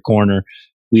was in your corner.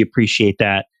 We appreciate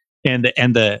that. And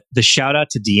the shout out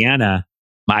to Deanna.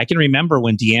 I can remember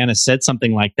when Deanna said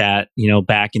something like that,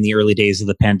 back in the early days of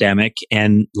the pandemic,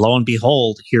 and lo and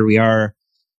behold, here we are,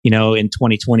 in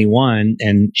 2021,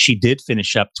 and she did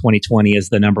finish up 2020 as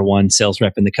the number one sales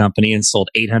rep in the company and sold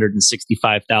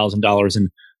 $865,000 in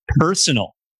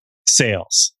personal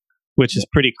sales, which is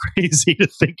pretty crazy to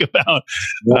think about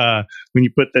when you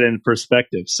put that in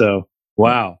perspective. So,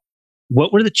 wow.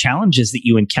 What were the challenges that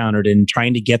you encountered in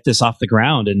trying to get this off the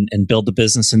ground and build the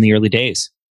business in the early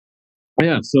days?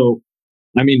 Yeah. So,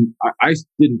 I mean, I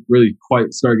didn't really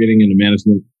quite start getting into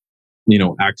management,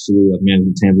 actually like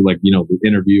management standpoint, like, the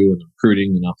interview and the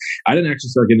recruiting, I didn't actually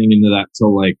start getting into that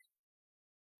till like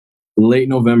late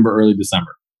November, early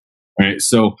December. Right.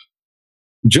 So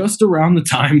just around the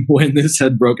time when this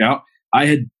had broke out, I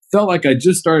had felt like I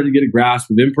just started to get a grasp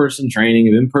of in-person training,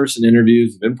 of in-person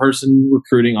interviews, of in-person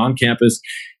recruiting on campus.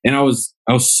 And I was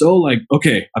so like,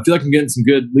 okay, I feel like I'm getting some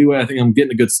good leeway. I think I'm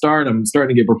getting a good start. I'm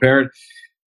starting to get prepared.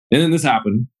 And then this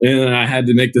happened, and I had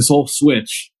to make this whole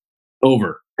switch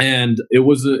over. And it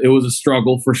was a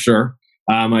struggle for sure.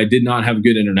 I did not have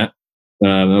good internet.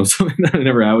 That was something that I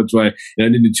never had, which is why I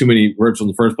didn't do too many virtual in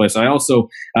the first place. I also,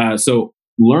 so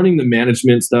learning the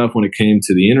management stuff when it came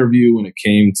to the interview, when it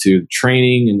came to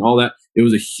training and all that, it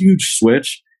was a huge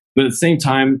switch. But at the same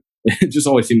time, it just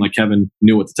always seemed like Kevin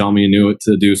knew what to tell me and knew what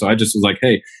to do. So I just was like,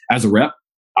 hey, as a rep,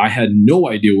 I had no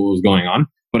idea what was going on,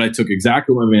 but I took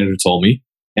exactly what my manager told me.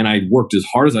 and I worked as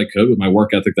hard as I could with my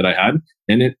work ethic that I had,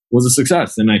 and it was a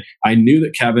success. And I knew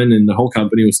that Kevin and the whole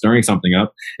company was stirring something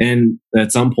up. And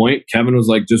at some point, Kevin was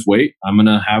like, just wait, I'm going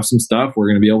to have some stuff. We're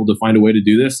going to be able to find a way to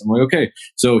do this. I'm like, okay.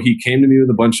 So he came to me with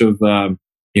a bunch of,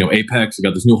 Apex. We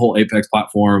got this new whole Apex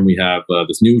platform. We have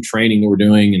this new training that we're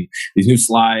doing and these new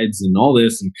slides and all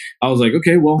this. And I was like,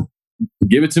 okay, well,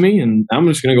 give it to me, and I'm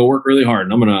just going to go work really hard,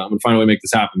 and I'm gonna find a way to make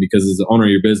this happen, because as the owner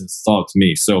of your business, it's all up to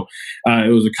me. So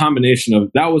it was a combination of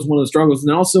that was one of the struggles, and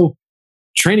then also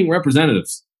training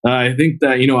representatives. I think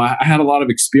that I had a lot of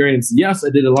experience. Yes, I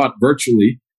did a lot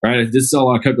virtually, right? I did sell a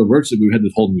lot of Cutco virtually, but we had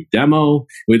this whole new demo.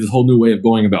 We had this whole new way of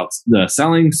going about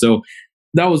selling. So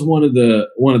that was one of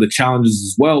the challenges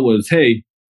as well. Was, hey,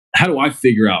 how do I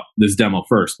figure out this demo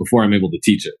first before I'm able to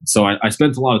teach it? So I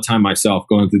spent a lot of time myself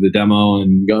going through the demo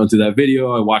and going through that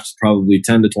video. I watched probably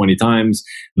 10 to 20 times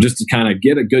just to kind of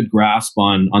get a good grasp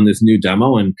on this new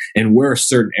demo and where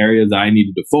certain areas that I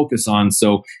needed to focus on.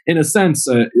 So in a sense,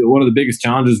 one of the biggest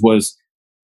challenges was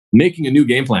making a new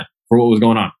game plan for what was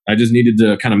going on. I just needed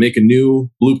to kind of make a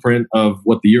new blueprint of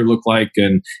what the year looked like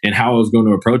and how I was going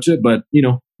to approach it. But,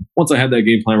 once I had that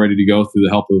game plan ready to go through the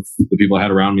help of the people I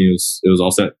had around me, it was all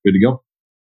set, good to go.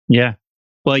 Yeah.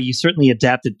 Well, you certainly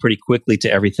adapted pretty quickly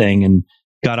to everything and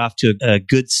got off to a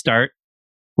good start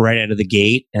right out of the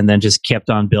gate, and then just kept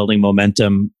on building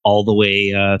momentum all the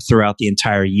way throughout the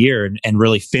entire year, and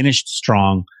really finished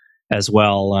strong as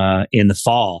well in the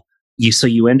fall. So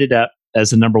you ended up as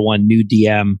the number one new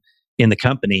DM in the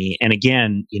company. And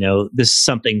again, this is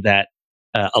something that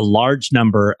a large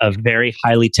number of very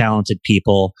highly talented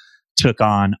people took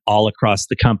on all across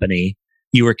the company.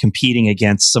 You were competing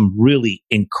against some really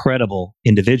incredible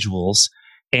individuals,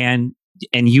 and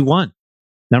you won.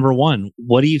 Number one,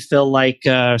 what do you feel like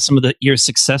some of your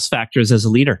success factors as a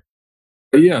leader?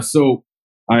 Yeah, so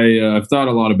I've thought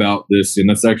a lot about this, and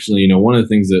that's actually one of the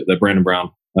things that Brandon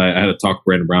Brown. I had a talk with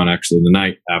Brandon Brown actually the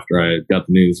night after I got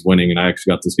the news winning, and I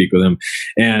actually got to speak with him.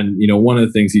 And one of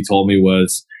the things he told me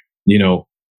was,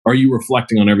 are you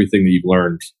reflecting on everything that you've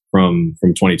learned from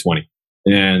 2020?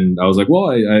 And I was like,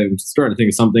 well, I'm starting to think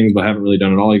of some things, but I haven't really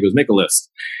done it all. He goes, make a list.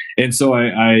 And so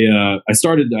I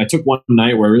took one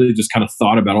night where I really just kind of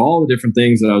thought about all the different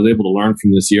things that I was able to learn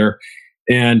from this year.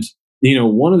 And,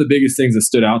 one of the biggest things that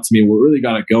stood out to me, what really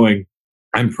got it going,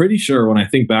 I'm pretty sure when I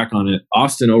think back on it,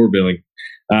 Austin Overbilling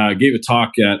gave a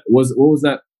talk at, what was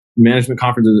that management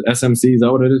conference? SMC, is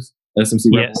that what it is?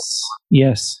 SMC?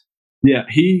 Yes. Yeah,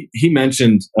 he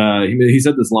mentioned, he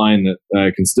said this line that I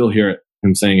can still hear it,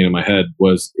 him saying it in my head,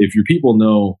 was, if your people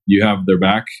know you have their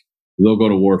back, they'll go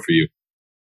to war for you.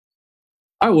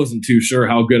 I wasn't too sure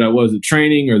how good I was at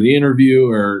training or the interview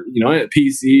or, at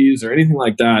PCs or anything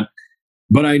like that.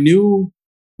 But I knew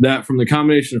that from the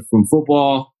combination from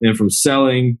football and from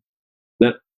selling,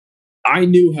 that I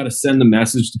knew how to send the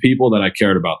message to people that I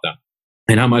cared about them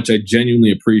and how much I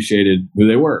genuinely appreciated who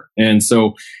they were. And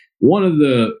so one of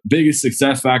the biggest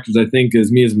success factors, I think,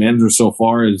 as me as a manager so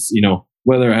far is,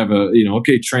 whether I have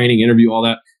training, interview, all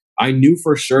that, I knew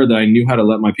for sure that I knew how to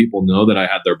let my people know that I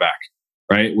had their back,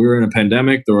 right? We were in a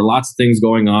pandemic. There were lots of things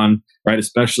going on, right?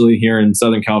 Especially here in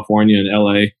Southern California and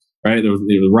LA, right? There was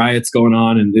riots going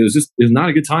on, and it was not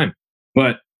a good time.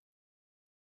 But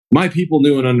my people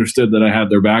knew and understood that I had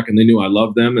their back, and they knew I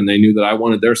loved them, and they knew that I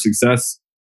wanted their success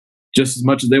just as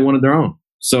much as they wanted their own.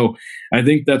 So I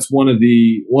think that's one of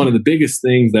the biggest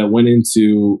things that went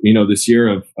into this year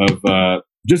of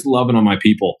just loving on my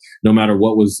people, no matter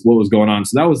what was going on.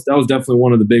 So that was definitely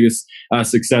one of the biggest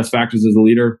success factors as a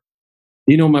leader.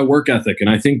 My work ethic, and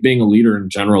I think being a leader in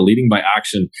general, leading by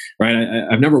action, right?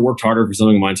 I've never worked harder for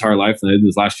something in my entire life than I did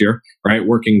this last year, right?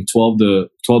 Working 12 to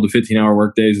 15 hour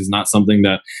work days is not something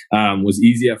that was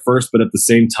easy at first, but at the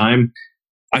same time,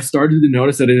 I started to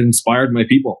notice that it inspired my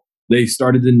people. They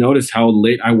started to notice how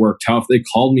late I worked, how if they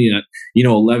called me at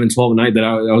 11, 12 at night that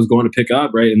I was going to pick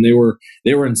up, right? And they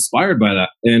were inspired by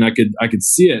that, and I could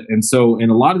see it. And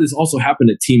a lot of this also happened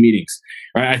at team meetings,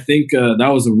 right? I think that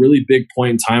was a really big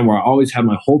point in time where I always had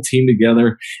my whole team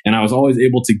together, and I was always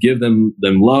able to give them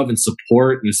love and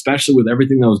support, and especially with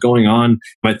everything that was going on,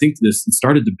 I think this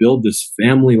started to build this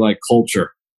family-like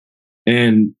culture,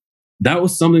 and that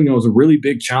was something that was a really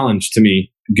big challenge to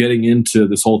me getting into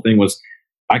this whole thing. Was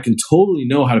I can totally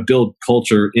know how to build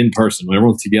culture in person when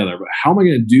everyone's together, but how am I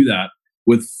going to do that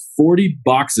with 40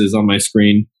 boxes on my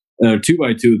screen,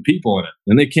 2x2 with people in it,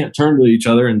 and they can't turn to each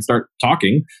other and start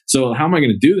talking? So how am I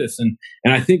going to do this? And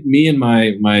I think me and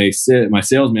my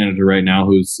sales manager right now,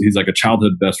 he's like a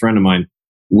childhood best friend of mine,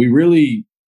 we really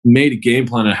made a game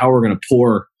plan on how we're going to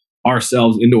pour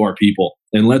ourselves into our people.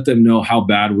 and let them know how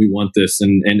bad we want this.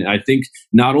 And I think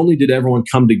not only did everyone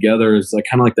come together as like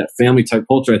kind of like that family type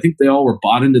culture, I think they all were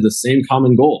bought into the same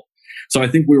common goal. So I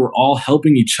think we were all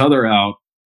helping each other out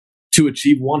to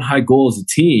achieve one high goal as a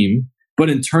team, but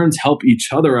in turns help each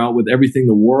other out with everything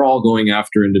that we're all going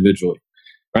after individually.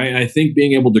 Right. And I think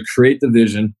being able to create the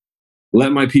vision,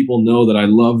 let my people know that I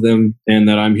love them and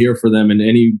that I'm here for them in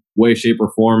any way, shape,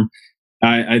 or form.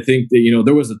 I think that, you know,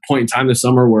 there was a point in time this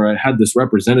summer where I had this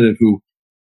representative who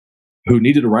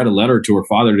needed to write a letter to her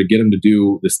father to get him to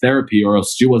do this therapy, or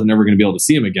else she wasn't ever going to be able to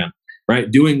see him again. Right.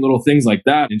 Doing little things like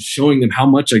that and showing them how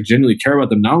much I genuinely care about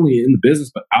them, not only in the business,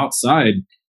 but outside,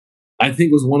 I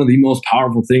think was one of the most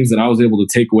powerful things that I was able to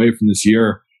take away from this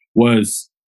year. Was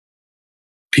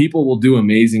people will do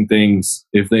amazing things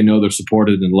if they know they're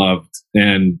supported and loved.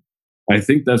 And I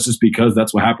think that's just because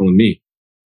that's what happened with me.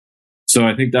 So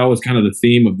I think that was kind of the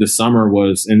theme of this summer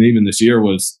was, and even this year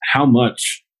was, how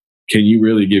much can you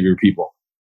really give your people?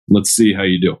 Let's see how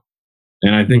you do.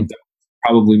 And I think that's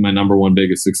probably my number one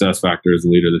biggest success factor as a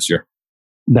leader this year.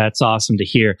 That's awesome to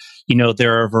hear. You know,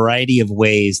 there are a variety of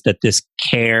ways that this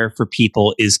care for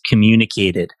people is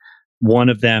communicated. One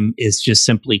of them is just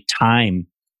simply time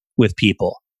with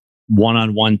people,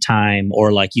 one-on-one time,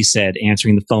 or like you said,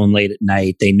 answering the phone late at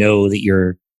night. They know that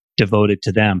you're devoted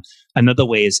to them. Another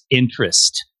way is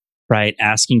interest, right?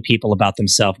 Asking people about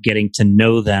themselves, getting to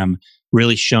know them,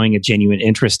 really showing a genuine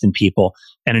interest in people.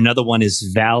 And another one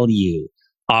is value,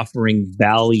 offering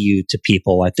value to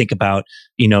people. I think about,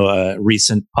 you know, a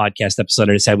recent podcast episode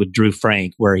I just had with Drew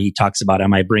Frank, where he talks about,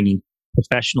 am I bringing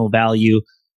professional value,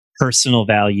 personal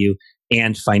value,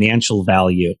 and financial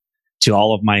value to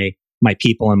all of my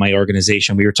people in my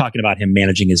organization? We were talking about him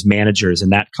managing his managers in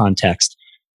that context,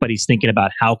 but he's thinking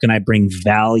about how can I bring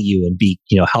value and be,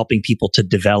 you know, helping people to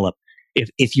develop.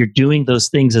 If you're doing those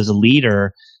things as a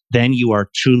leader, then you are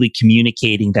truly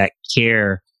communicating that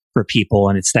care for people,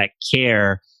 and it's that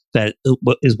care that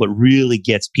is what really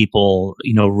gets people,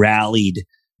 you know, rallied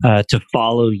to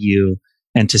follow you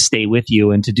and to stay with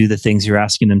you and to do the things you're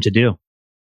asking them to do.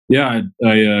 Yeah,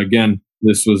 I again,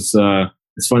 this was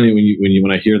it's funny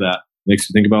when I hear that. It makes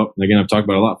me think about, again, I've talked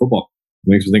about a lot, football.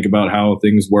 It makes me think about how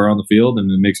things were on the field,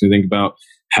 and it makes me think about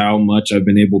how much I've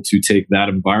been able to take that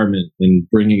environment and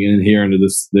bringing it in here into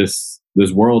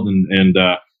this world, and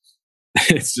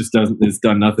it's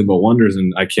done nothing but wonders.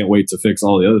 And I can't wait to fix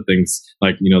all the other things,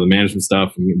 like, you know, the management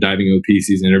stuff and diving into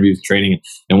PCs, interviews, training.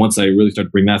 And once I really start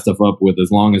to bring that stuff up, with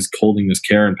as long as holding this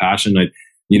care and passion,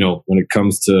 you know, when it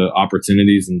comes to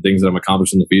opportunities and things that I'm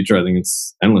accomplished in the future, I think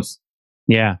it's endless.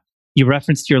 Yeah. You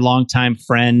referenced your longtime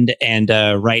friend and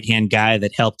right-hand guy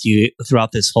that helped you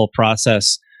throughout this whole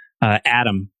process,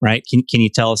 Adam, right? Can you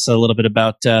tell us a little bit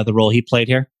about the role he played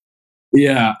here?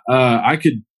 Yeah, I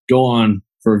could go on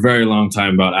for a very long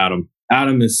time about Adam.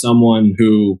 Adam is someone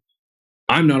who,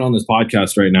 I'm not on this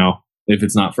podcast right now if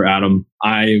it's not for Adam.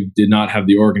 I did not have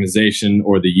the organization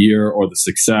or the year or the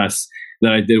success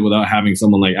that I did without having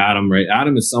someone like Adam, right?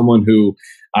 Adam is someone who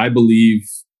I believe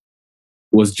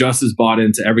was just as bought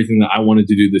into everything that I wanted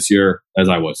to do this year as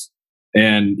I was.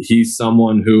 And he's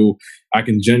someone who I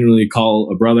can genuinely call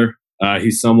a brother.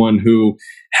 He's someone who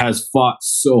has fought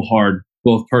so hard,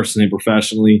 both personally and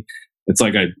professionally. It's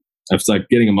like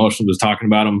getting emotional just talking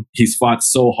about him. He's fought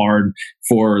so hard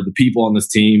for the people on this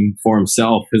team, for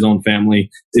himself, his own family.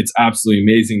 It's absolutely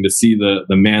amazing to see the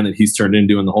man that he's turned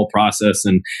into in the whole process.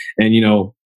 And you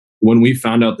know, when we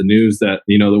found out the news that,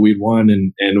 you know, that we'd won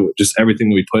and just everything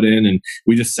that we put in, and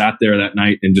we just sat there that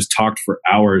night and just talked for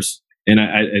hours. And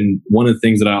and one of the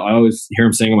things that I always hear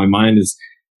him saying in my mind is,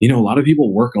 you know, a lot of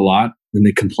people work a lot and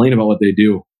they complain about what they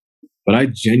do, but I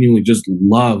genuinely just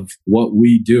love what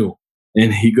we do.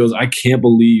 And he goes, I can't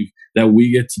believe that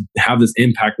we get to have this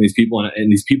impact on these people,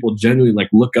 and these people genuinely like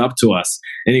look up to us.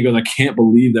 And he goes, I can't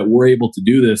believe that we're able to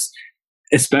do this,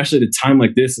 especially at a time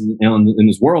like this in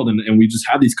this world. And we just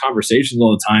have these conversations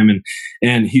all the time.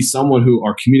 And he's someone who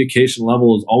our communication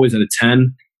level is always at a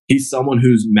 10. He's someone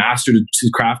who's mastered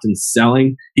his craft in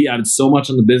selling. He added so much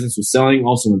on the business with selling,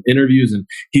 also in interviews. And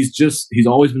he's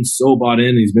always been so bought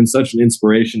in. He's been such an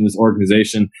inspiration in this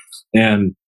organization.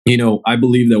 And, you know, I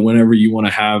believe that whenever you want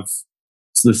to have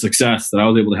the success that I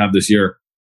was able to have this year,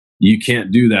 you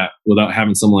can't do that without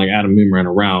having someone like Adam Mimran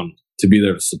around to be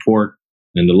there to support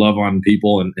and to love on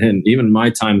people. And even my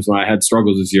times when I had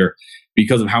struggles this year,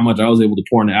 because of how much I was able to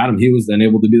pour into Adam, he was then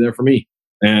able to be there for me.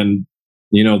 And,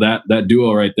 you know, that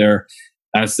duo right there,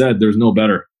 as said, there's no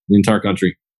better in the entire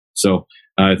country. So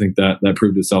I think that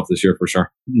proved itself this year for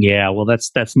sure. Yeah, well,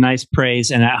 that's nice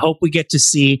praise. And I hope we get to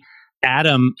see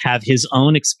Adam have his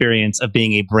own experience of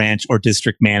being a branch or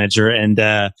district manager. And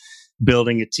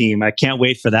building a team. I can't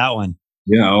wait for that one.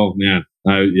 Yeah. Oh man.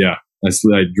 I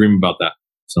dream about that.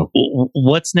 So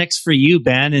what's next for you,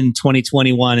 Ben, in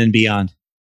 2021 and beyond?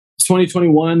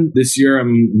 2021, this year,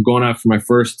 I'm going after my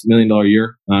first $1 million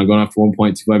year. I'm going after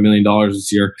 $1.25 million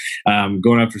this year.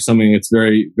 Going after something that's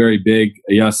very, very big.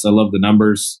 Yes, I love the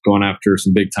numbers, going after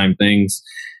some big time things.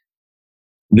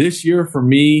 This year for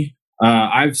me,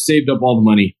 I've saved up all the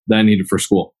money that I needed for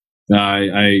school.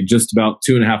 I just about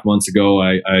 2.5 months ago,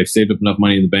 I saved up enough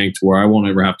money in the bank to where I won't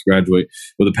ever have to graduate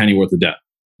with a penny worth of debt.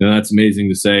 And that's amazing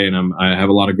to say, and I have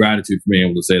a lot of gratitude for being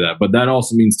able to say that. But that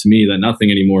also means to me that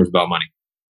nothing anymore is about money.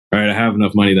 All right, I have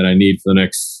enough money that I need for the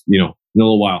next,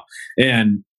 little while.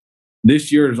 And this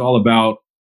year is all about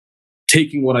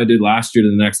taking what I did last year to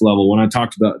the next level. When I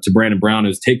talked about to Brandon Brown,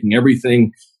 is taking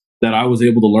everything that I was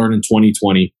able to learn in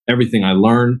 2020, everything I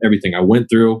learned, everything I went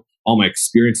through, all my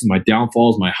experiences, my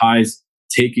downfalls, my highs,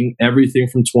 taking everything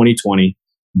from 2020,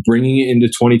 bringing it into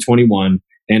 2021,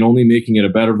 and only making it a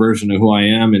better version of who I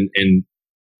am and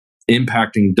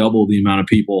impacting double the amount of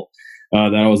people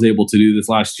that I was able to do this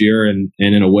last year, and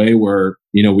in a way where,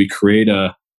 we create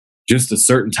just a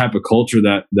certain type of culture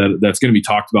that's going to be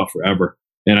talked about forever.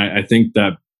 And I think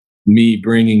that me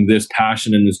bringing this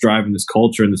passion and this drive and this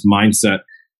culture and this mindset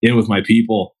in with my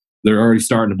people, they're already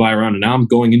starting to buy around. And now I'm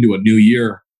going into a new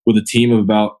year with a team of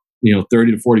about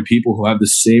 30 to 40 people who have the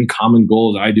same common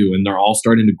goal as I do. And they're all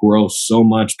starting to grow so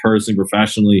much personally,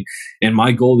 professionally. And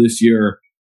my goal this year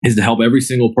is to help every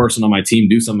single person on my team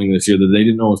do something this year that they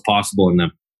didn't know was possible in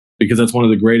them. Because that's one of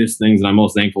the greatest things that I'm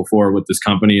most thankful for with this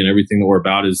company and everything that we're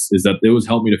about is that it was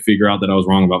helped me to figure out that I was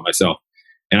wrong about myself.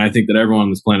 And I think that everyone on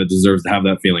this planet deserves to have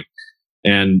that feeling.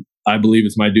 And I believe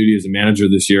it's my duty as a manager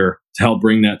this year to help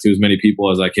bring that to as many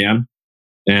people as I can.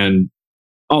 And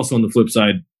also on the flip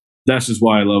side, that's just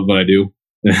why I love what I do.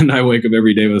 And I wake up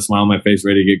every day with a smile on my face,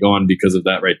 ready to get going because of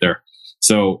that right there.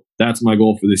 So that's my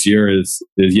goal for this year is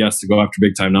yes, to go after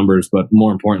big time numbers, but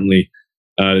more importantly,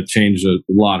 to change a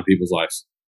lot of people's lives.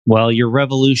 Well, you're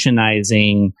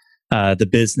revolutionizing the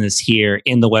business here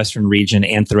in the Western region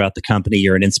and throughout the company.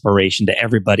 You're an inspiration to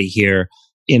everybody here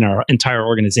in our entire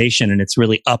organization, and it's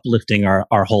really uplifting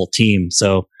our whole team.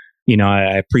 So,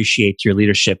 I appreciate your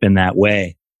leadership in that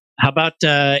way. How about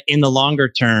in the longer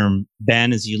term,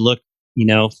 Ben, as you look,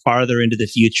 farther into the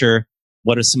future,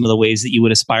 what are some of the ways that you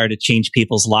would aspire to change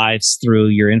people's lives through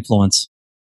your influence?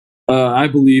 I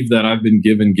believe that I've been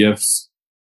given gifts.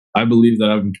 I believe that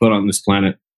I've been put on this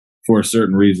planet for a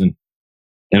certain reason.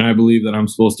 And I believe that I'm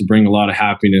supposed to bring a lot of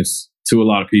happiness to a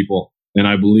lot of people. And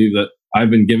I believe that I've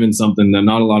been given something that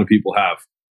not a lot of people have.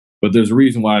 But there's a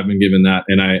reason why I've been given that.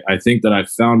 And I think that I've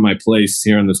found my place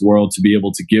here in this world to be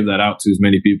able to give that out to as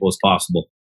many people as possible.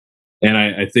 And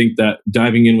I think that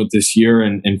diving in with this year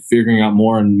and figuring out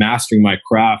more and mastering my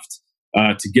craft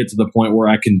to get to the point where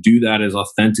I can do that as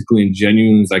authentically and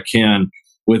genuine as I can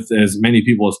with as many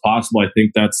people as possible. I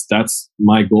think that's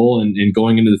my goal. And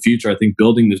going into the future, I think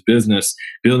building this business,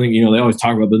 they always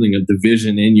talk about building a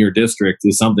division in your district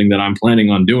is something that I'm planning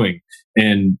on doing,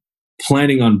 and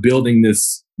planning on building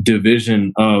this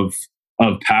division of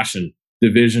passion.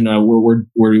 Division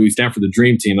where we stand for the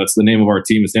Dream Team. That's the name of our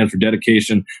team. It stands for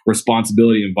dedication,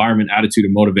 responsibility, environment, attitude,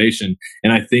 and motivation.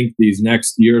 And I think these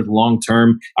next years, long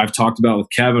term, I've talked about with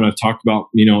Kevin. I've talked about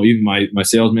even my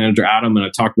sales manager Adam, and I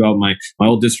talked about my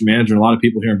old district manager and a lot of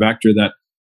people here in Vector that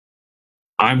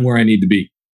I'm where I need to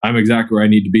be. I'm exactly where I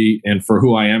need to be, and for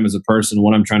who I am as a person,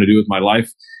 what I'm trying to do with my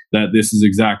life, that this is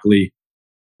exactly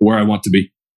where I want to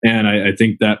be. And I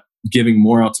think that giving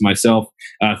more out to myself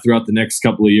throughout the next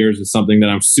couple of years is something that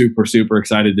I'm super, super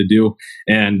excited to do.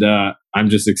 And I'm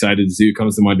just excited to see who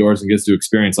comes to my doors and gets to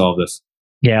experience all of this.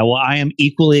 Yeah, well, I am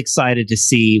equally excited to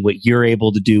see what you're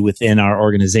able to do within our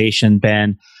organization,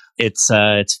 Ben. It's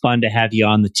fun to have you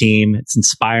on the team. It's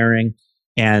inspiring.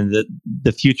 And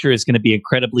the future is going to be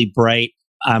incredibly bright.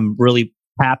 I'm really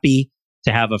happy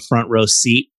to have a front row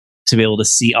seat to be able to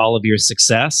see all of your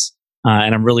success.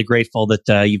 And I'm really grateful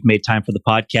that you've made time for the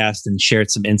podcast and shared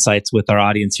some insights with our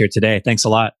audience here today. Thanks a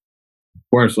lot. Of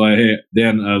course. Well, hey,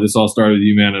 Dan, this all started with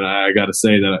you, man. And I got to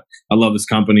say that I love this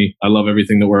company. I love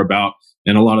everything that we're about.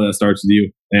 And a lot of that starts with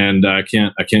you. And I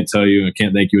can't tell you, I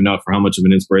can't thank you enough for how much of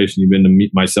an inspiration you've been to me,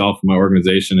 myself, and my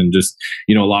organization, and just,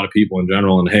 a lot of people in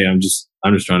general. And hey, I'm just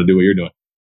trying to do what you're doing.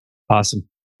 Awesome.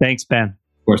 Thanks, Ben.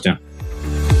 Of course, Dan.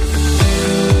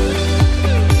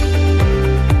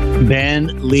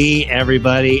 Ben Lee,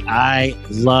 everybody. I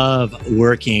love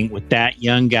working with that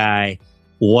young guy.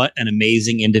 What an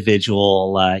amazing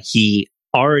individual he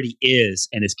already is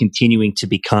and is continuing to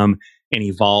become and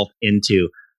evolve into.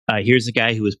 Here's a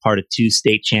guy who was part of 2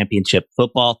 state championship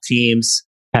football teams,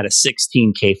 had a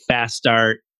 16K fast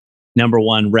start,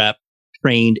 #1 rep,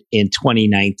 trained in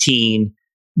 2019.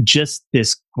 Just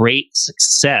this great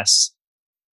success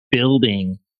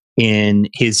building in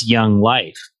his young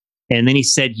life. And then he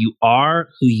said, you are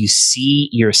who you see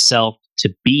yourself to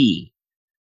be,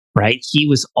 right? He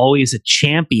was always a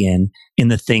champion in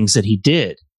the things that he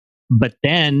did. But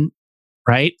then,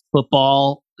 right,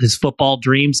 his football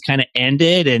dreams kind of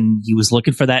ended, and he was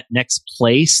looking for that next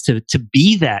place to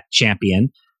be that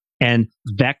champion. And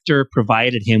Vector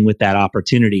provided him with that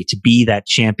opportunity to be that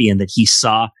champion that he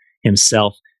saw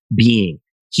himself being.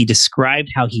 He described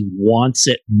how he wants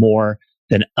it more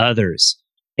than others.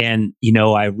 And,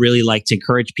 I really like to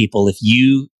encourage people, if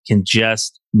you can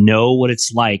just know what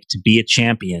it's like to be a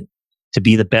champion, to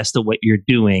be the best at what you're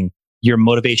doing, your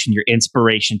motivation, your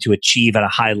inspiration to achieve at a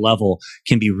high level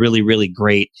can be really, really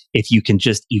great if you can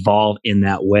just evolve in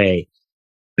that way.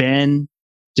 Ben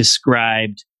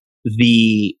described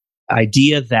the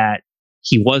idea that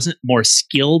he wasn't more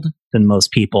skilled than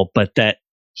most people, but that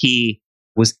he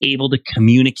was able to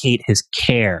communicate his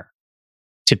care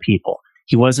to people.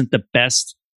 He wasn't the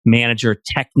best manager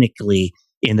technically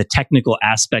in the technical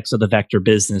aspects of the Vector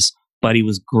business, but he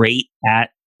was great at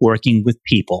working with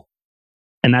people.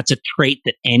 And that's a trait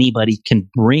that anybody can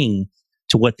bring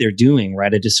to what they're doing,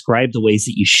 right? I described the ways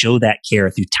that you show that care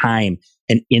through time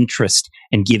and interest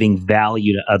and giving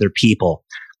value to other people.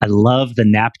 I love the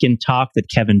napkin talk that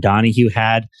Kevin Donahue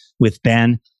had with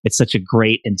Ben. It's such a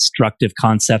great instructive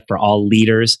concept for all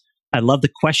leaders. I love the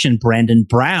question Brandon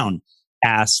Brown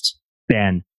asked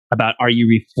Ben about, are you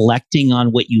reflecting on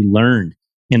what you learned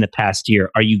in the past year?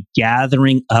 Are you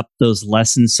gathering up those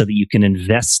lessons so that you can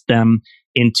invest them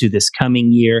into this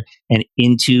coming year and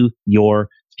into your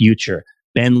future?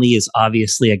 Ben Lee is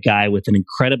obviously a guy with an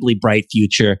incredibly bright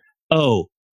future. Oh,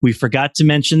 we forgot to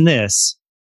mention this.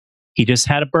 He just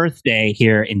had a birthday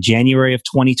here in January of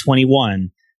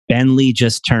 2021. Ben Lee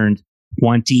just turned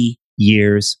 20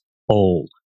 years old.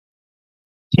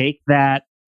 Take that,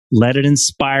 let it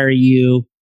inspire you,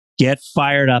 get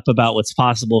fired up about what's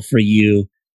possible for you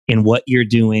in what you're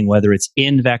doing, whether it's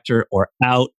in Vector or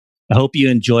out. I hope you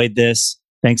enjoyed this.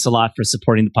 Thanks a lot for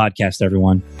supporting the podcast,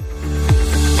 everyone.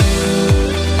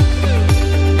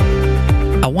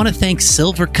 I want to thank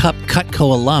Silver Cup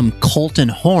Cutco alum Colton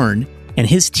Horn and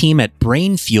his team at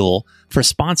Brain Fuel for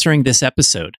sponsoring this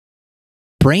episode.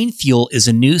 Brain Fuel is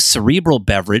a new cerebral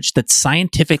beverage that's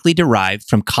scientifically derived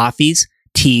from coffees,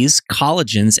 teas,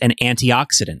 collagens, and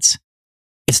antioxidants.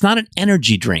 It's not an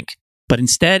energy drink, but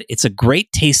instead it's a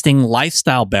great tasting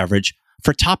lifestyle beverage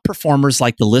for top performers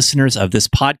like the listeners of this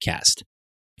podcast.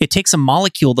 It takes a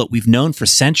molecule that we've known for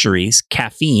centuries,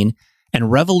 caffeine, and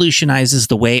revolutionizes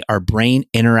the way our brain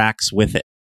interacts with it.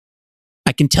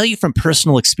 I can tell you from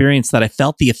personal experience that I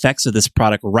felt the effects of this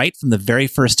product right from the very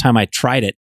first time I tried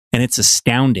it, and it's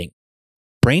astounding.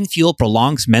 Brain Fuel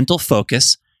prolongs mental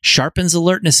focus, sharpens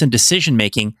alertness and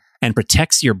decision-making, and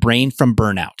protects your brain from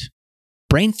burnout.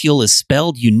 Brain Fuel is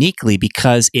spelled uniquely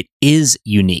because it is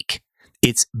unique.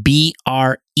 It's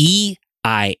BREINFUEL.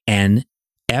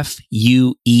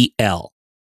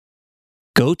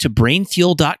 Go to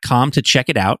brainfuel.com to check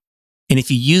it out. And if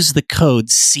you use the code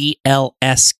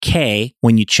CLSK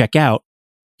when you check out,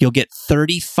 you'll get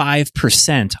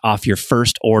 35% off your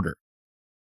first order.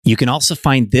 You can also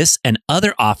find this and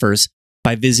other offers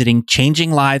by visiting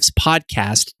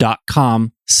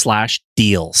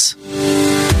changinglivespodcast.com/deals.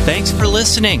 Thanks for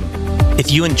listening. If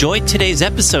you enjoyed today's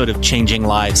episode of Changing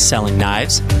Lives Selling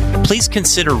Knives, please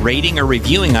consider rating or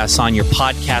reviewing us on your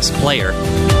podcast player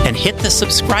and hit the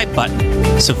subscribe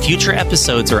button so future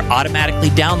episodes are automatically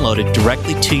downloaded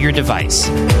directly to your device.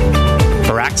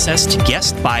 For access to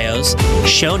guest bios,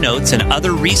 show notes, and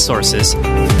other resources,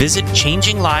 visit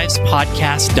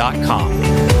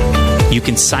changinglivespodcast.com. You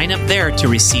can sign up there to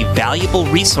receive valuable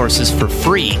resources for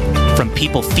free from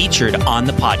people featured on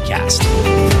the podcast.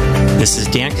 This is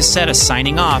Dan Cassetta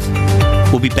signing off.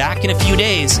 We'll be back in a few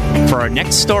days for our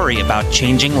next story about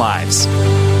changing lives.